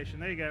Ruin Station.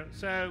 There you go.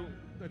 So,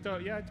 I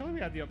told you we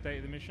had the update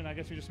of the mission. I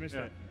guess we just missed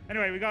it.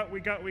 Anyway, we got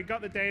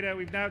the data.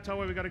 We've now told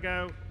where we got to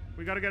go.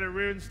 We got to go to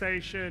Ruin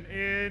Station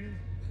in.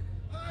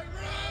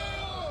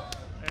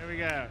 There we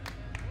go.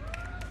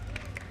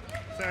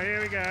 So here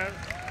we go.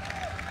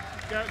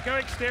 Go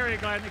exterior,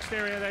 Glenn.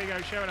 Exterior. There you go.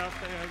 Show it off.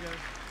 There you go.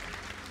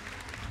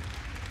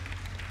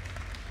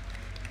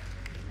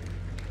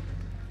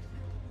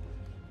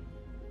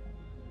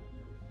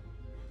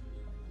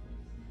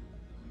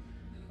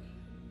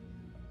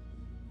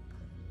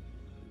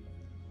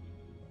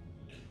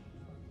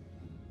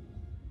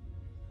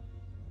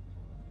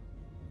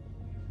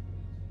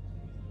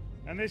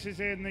 And this is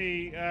in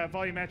the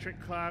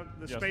volumetric cloud,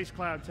 the space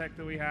cloud tech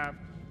that we have.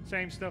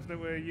 Same stuff that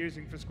we're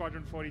using for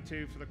Squadron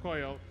 42 for the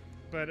coil,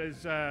 but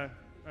as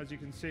you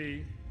can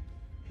see,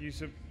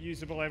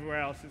 usable everywhere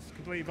else. It's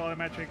completely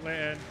volumetric lit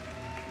in,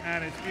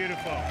 and it's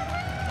beautiful.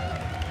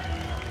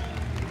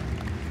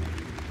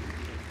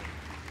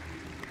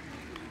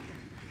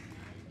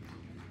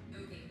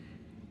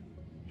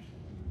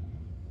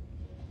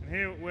 And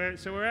here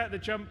we're at the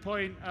jump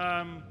point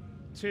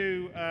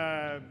to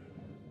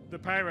the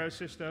Pyro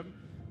system.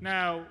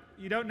 Now,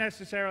 you don't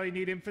necessarily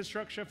need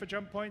infrastructure for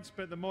jump points,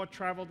 but the more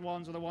traveled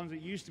ones are the ones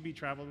that used to be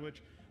traveled,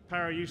 which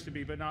Pyro used to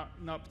be, but not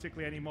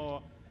particularly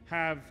anymore,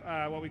 have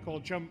what we call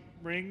jump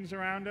rings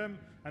around them,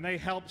 and they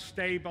help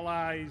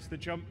stabilize the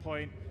jump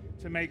point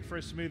to make for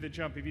a smoother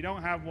jump. If you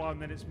don't have one,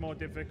 then it's more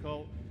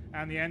difficult,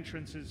 and the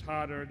entrance is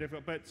harder and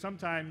difficult. But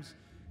sometimes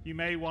you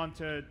may want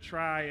to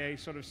try a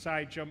sort of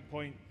side jump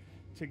point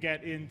to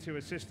get into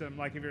a system,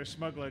 like if you're a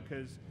smuggler,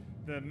 because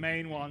the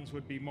main ones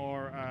would be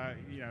more,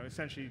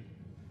 essentially,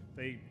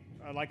 they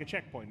are like a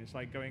checkpoint. It's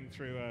like going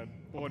through a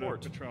border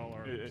patrol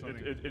or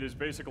something. It is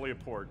basically a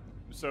port.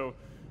 So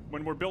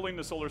when we're building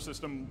the solar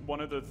system, one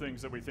of the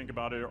things that we think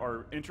about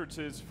are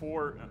entrances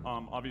for,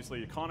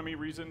 obviously, economy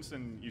reasons,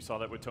 and you saw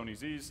that with Tony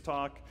Z's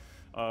talk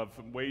of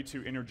way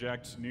to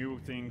interject new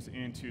things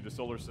into the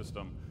solar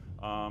system.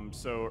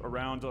 So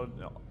around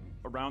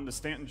the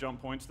Stanton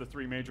jump points, the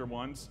three major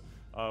ones,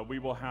 we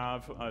will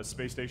have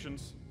space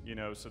stations,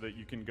 so that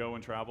you can go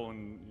and travel,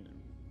 and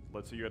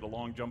let's say you had a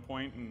long jump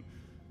point and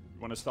you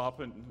want to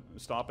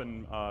stop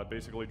and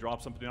basically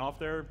drop something off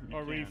there.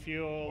 Or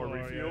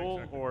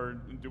refuel. Or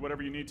do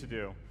whatever you need to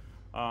do.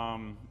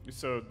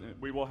 So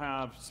we will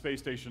have space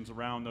stations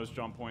around those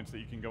jump points that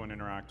you can go and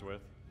interact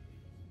with.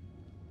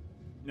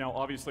 Now,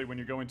 obviously, when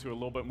you go into a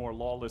little bit more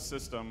lawless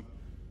system,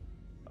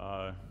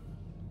 I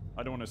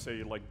don't want to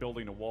say like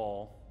building a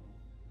wall.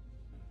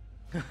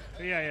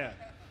 Yeah.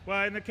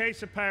 Well, in the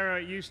case of Pyro,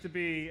 it used to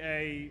be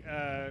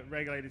a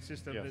regulated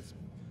system. Yes.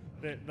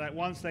 That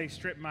once they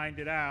strip mined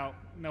it out,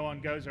 no one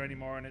goes there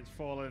anymore, and it's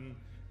fallen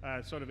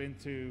sort of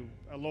into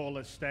a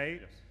lawless state.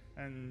 Yes.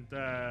 And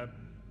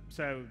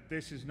so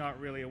this is not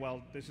really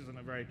this isn't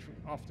a very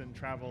often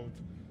traveled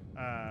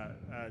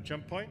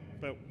jump point,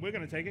 but we're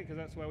going to take it because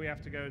that's where we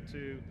have to go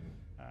to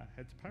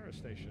head to Pyro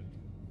Station.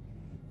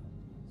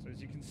 So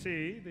as you can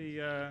see,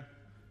 the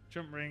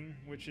jump ring,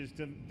 which is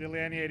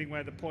delineating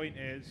where the point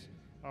is,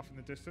 off in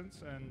the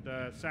distance,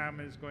 and Sam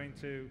is going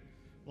to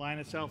line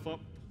herself up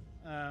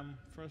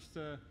for us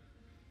to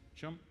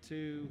jump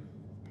to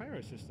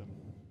Pyro system.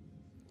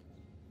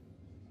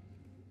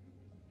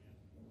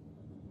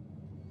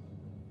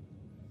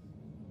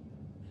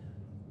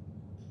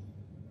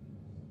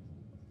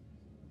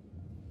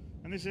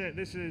 And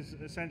this is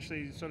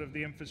essentially sort of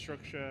the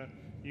infrastructure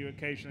you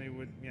occasionally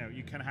would,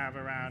 you can have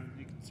around.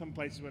 Some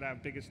places would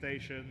have bigger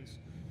stations.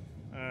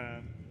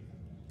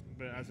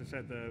 but as I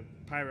said, the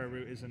Pyro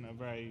route isn't a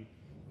very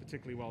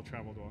particularly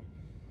well-traveled one.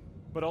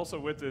 But also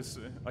with this,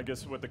 I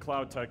guess with the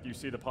cloud tech, you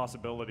see the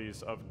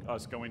possibilities of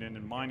us going in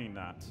and mining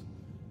that,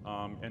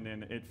 and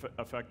then it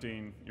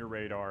affecting your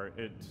radar,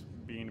 it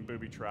being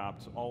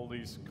booby-trapped, all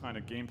these kind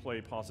of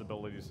gameplay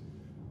possibilities,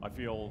 I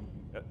feel,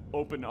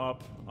 open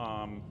up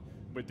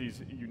with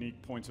these unique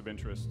points of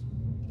interest.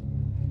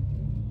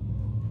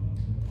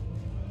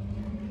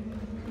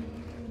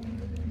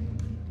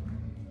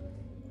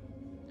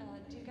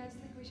 Do you guys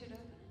think we should open?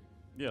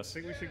 Yes. I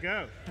think we should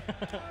go.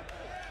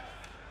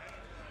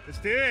 Let's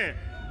do it.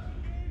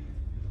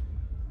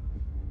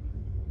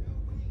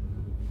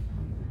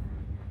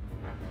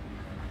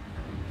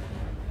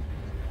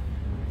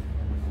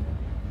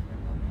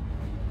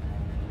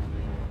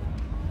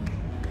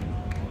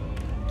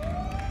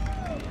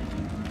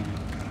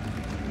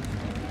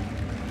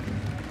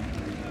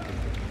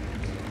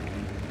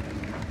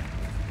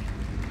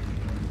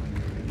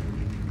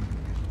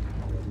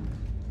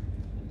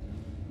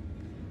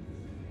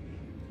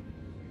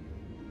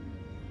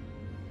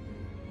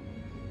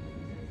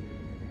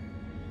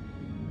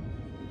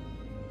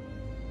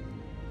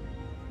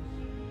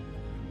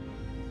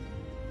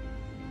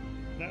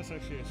 That's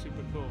actually a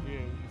super cool view.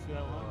 You see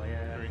that one? Oh,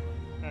 yeah.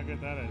 How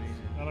good that is.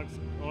 That looks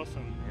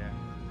awesome. Yeah.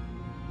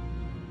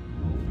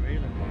 All three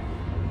of them.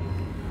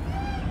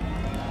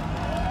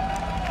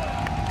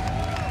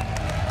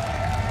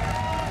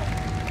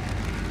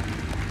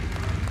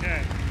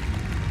 Okay.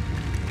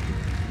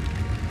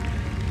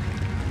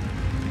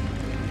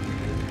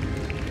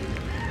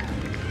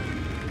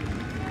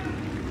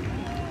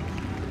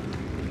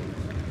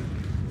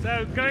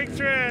 So going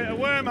through a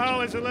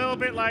wormhole is a little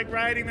bit like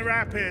riding the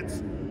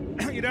rapids.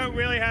 You don't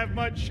really have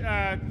much.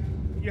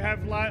 You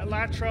have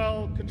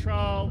lateral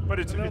control, but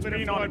it's a little bit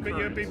being of on a forward, but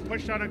you're current. being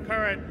pushed on a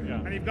current,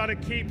 Yeah. and you've got to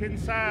keep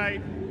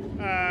inside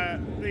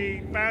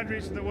the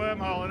boundaries of the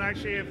wormhole. And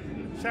actually, if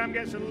Sam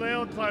gets a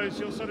little close,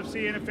 you'll sort of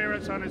see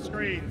interference on his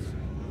screens.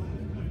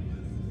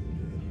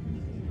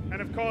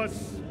 And of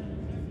course,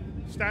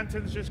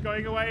 Stanton's just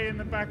going away in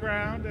the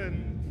background,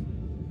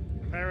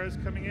 and Para's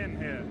coming in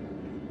here.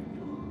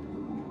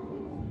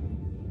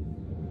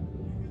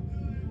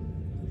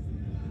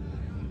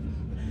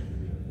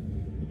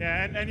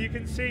 Yeah, and you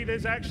can see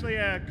there's actually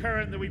a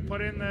current that we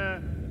put in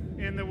the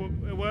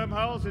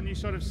wormholes, and you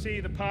sort of see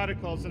the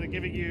particles that are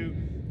giving you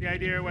the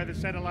idea where the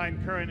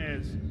centerline current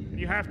is. And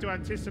you have to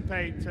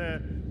anticipate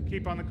to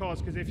keep on the course,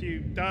 because if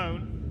you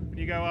don't, and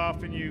you go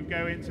off and you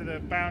go into the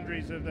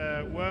boundaries of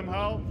the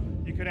wormhole,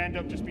 you could end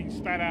up just being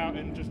spat out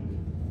in just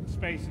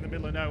space in the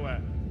middle of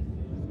nowhere,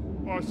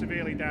 or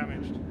severely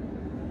damaged.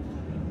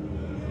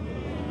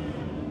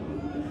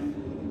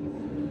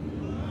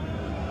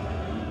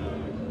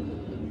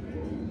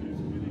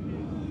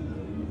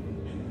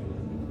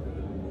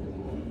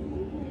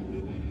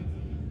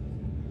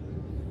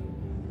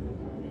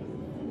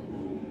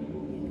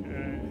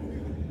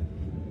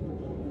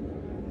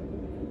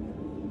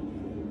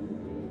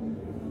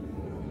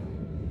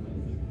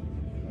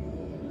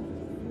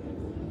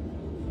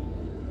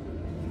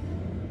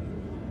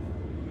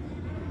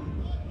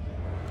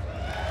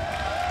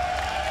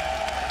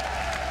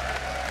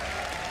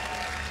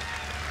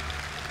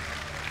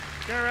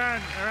 Go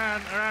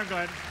around,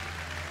 Glenn.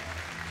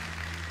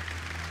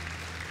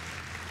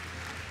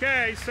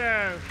 Okay,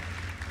 so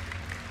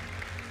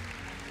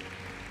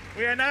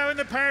we are now in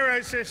the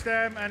Pyro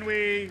system, and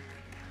we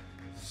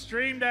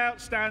streamed out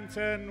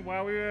Stanton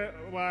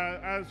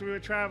as we were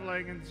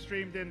traveling, and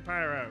streamed in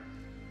Pyro.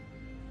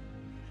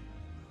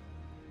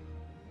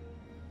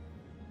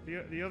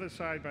 The other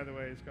side, by the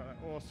way, has got an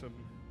awesome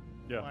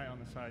light on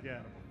the side. Yeah.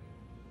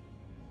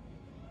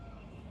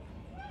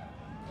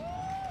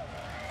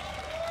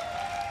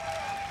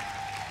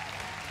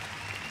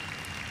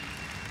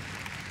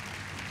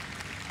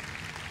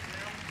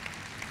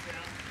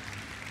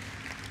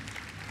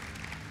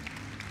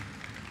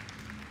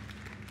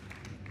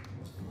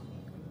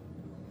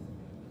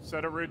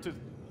 Set a route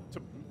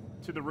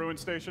to the ruin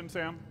station,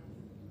 Sam.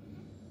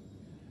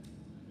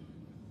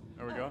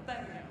 There we go.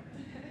 There we go.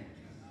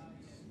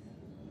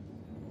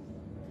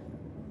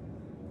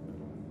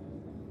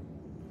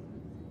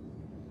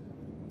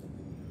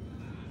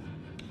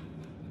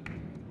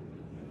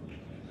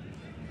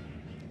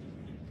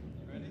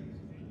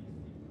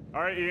 All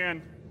right,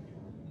 Ian.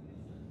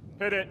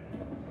 Hit it.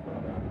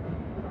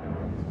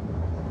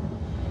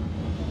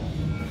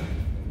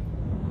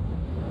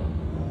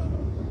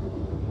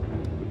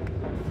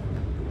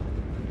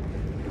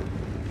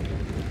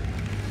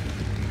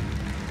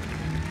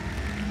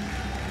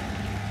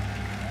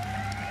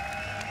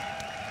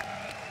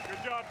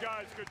 Good job,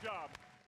 guys. Good job.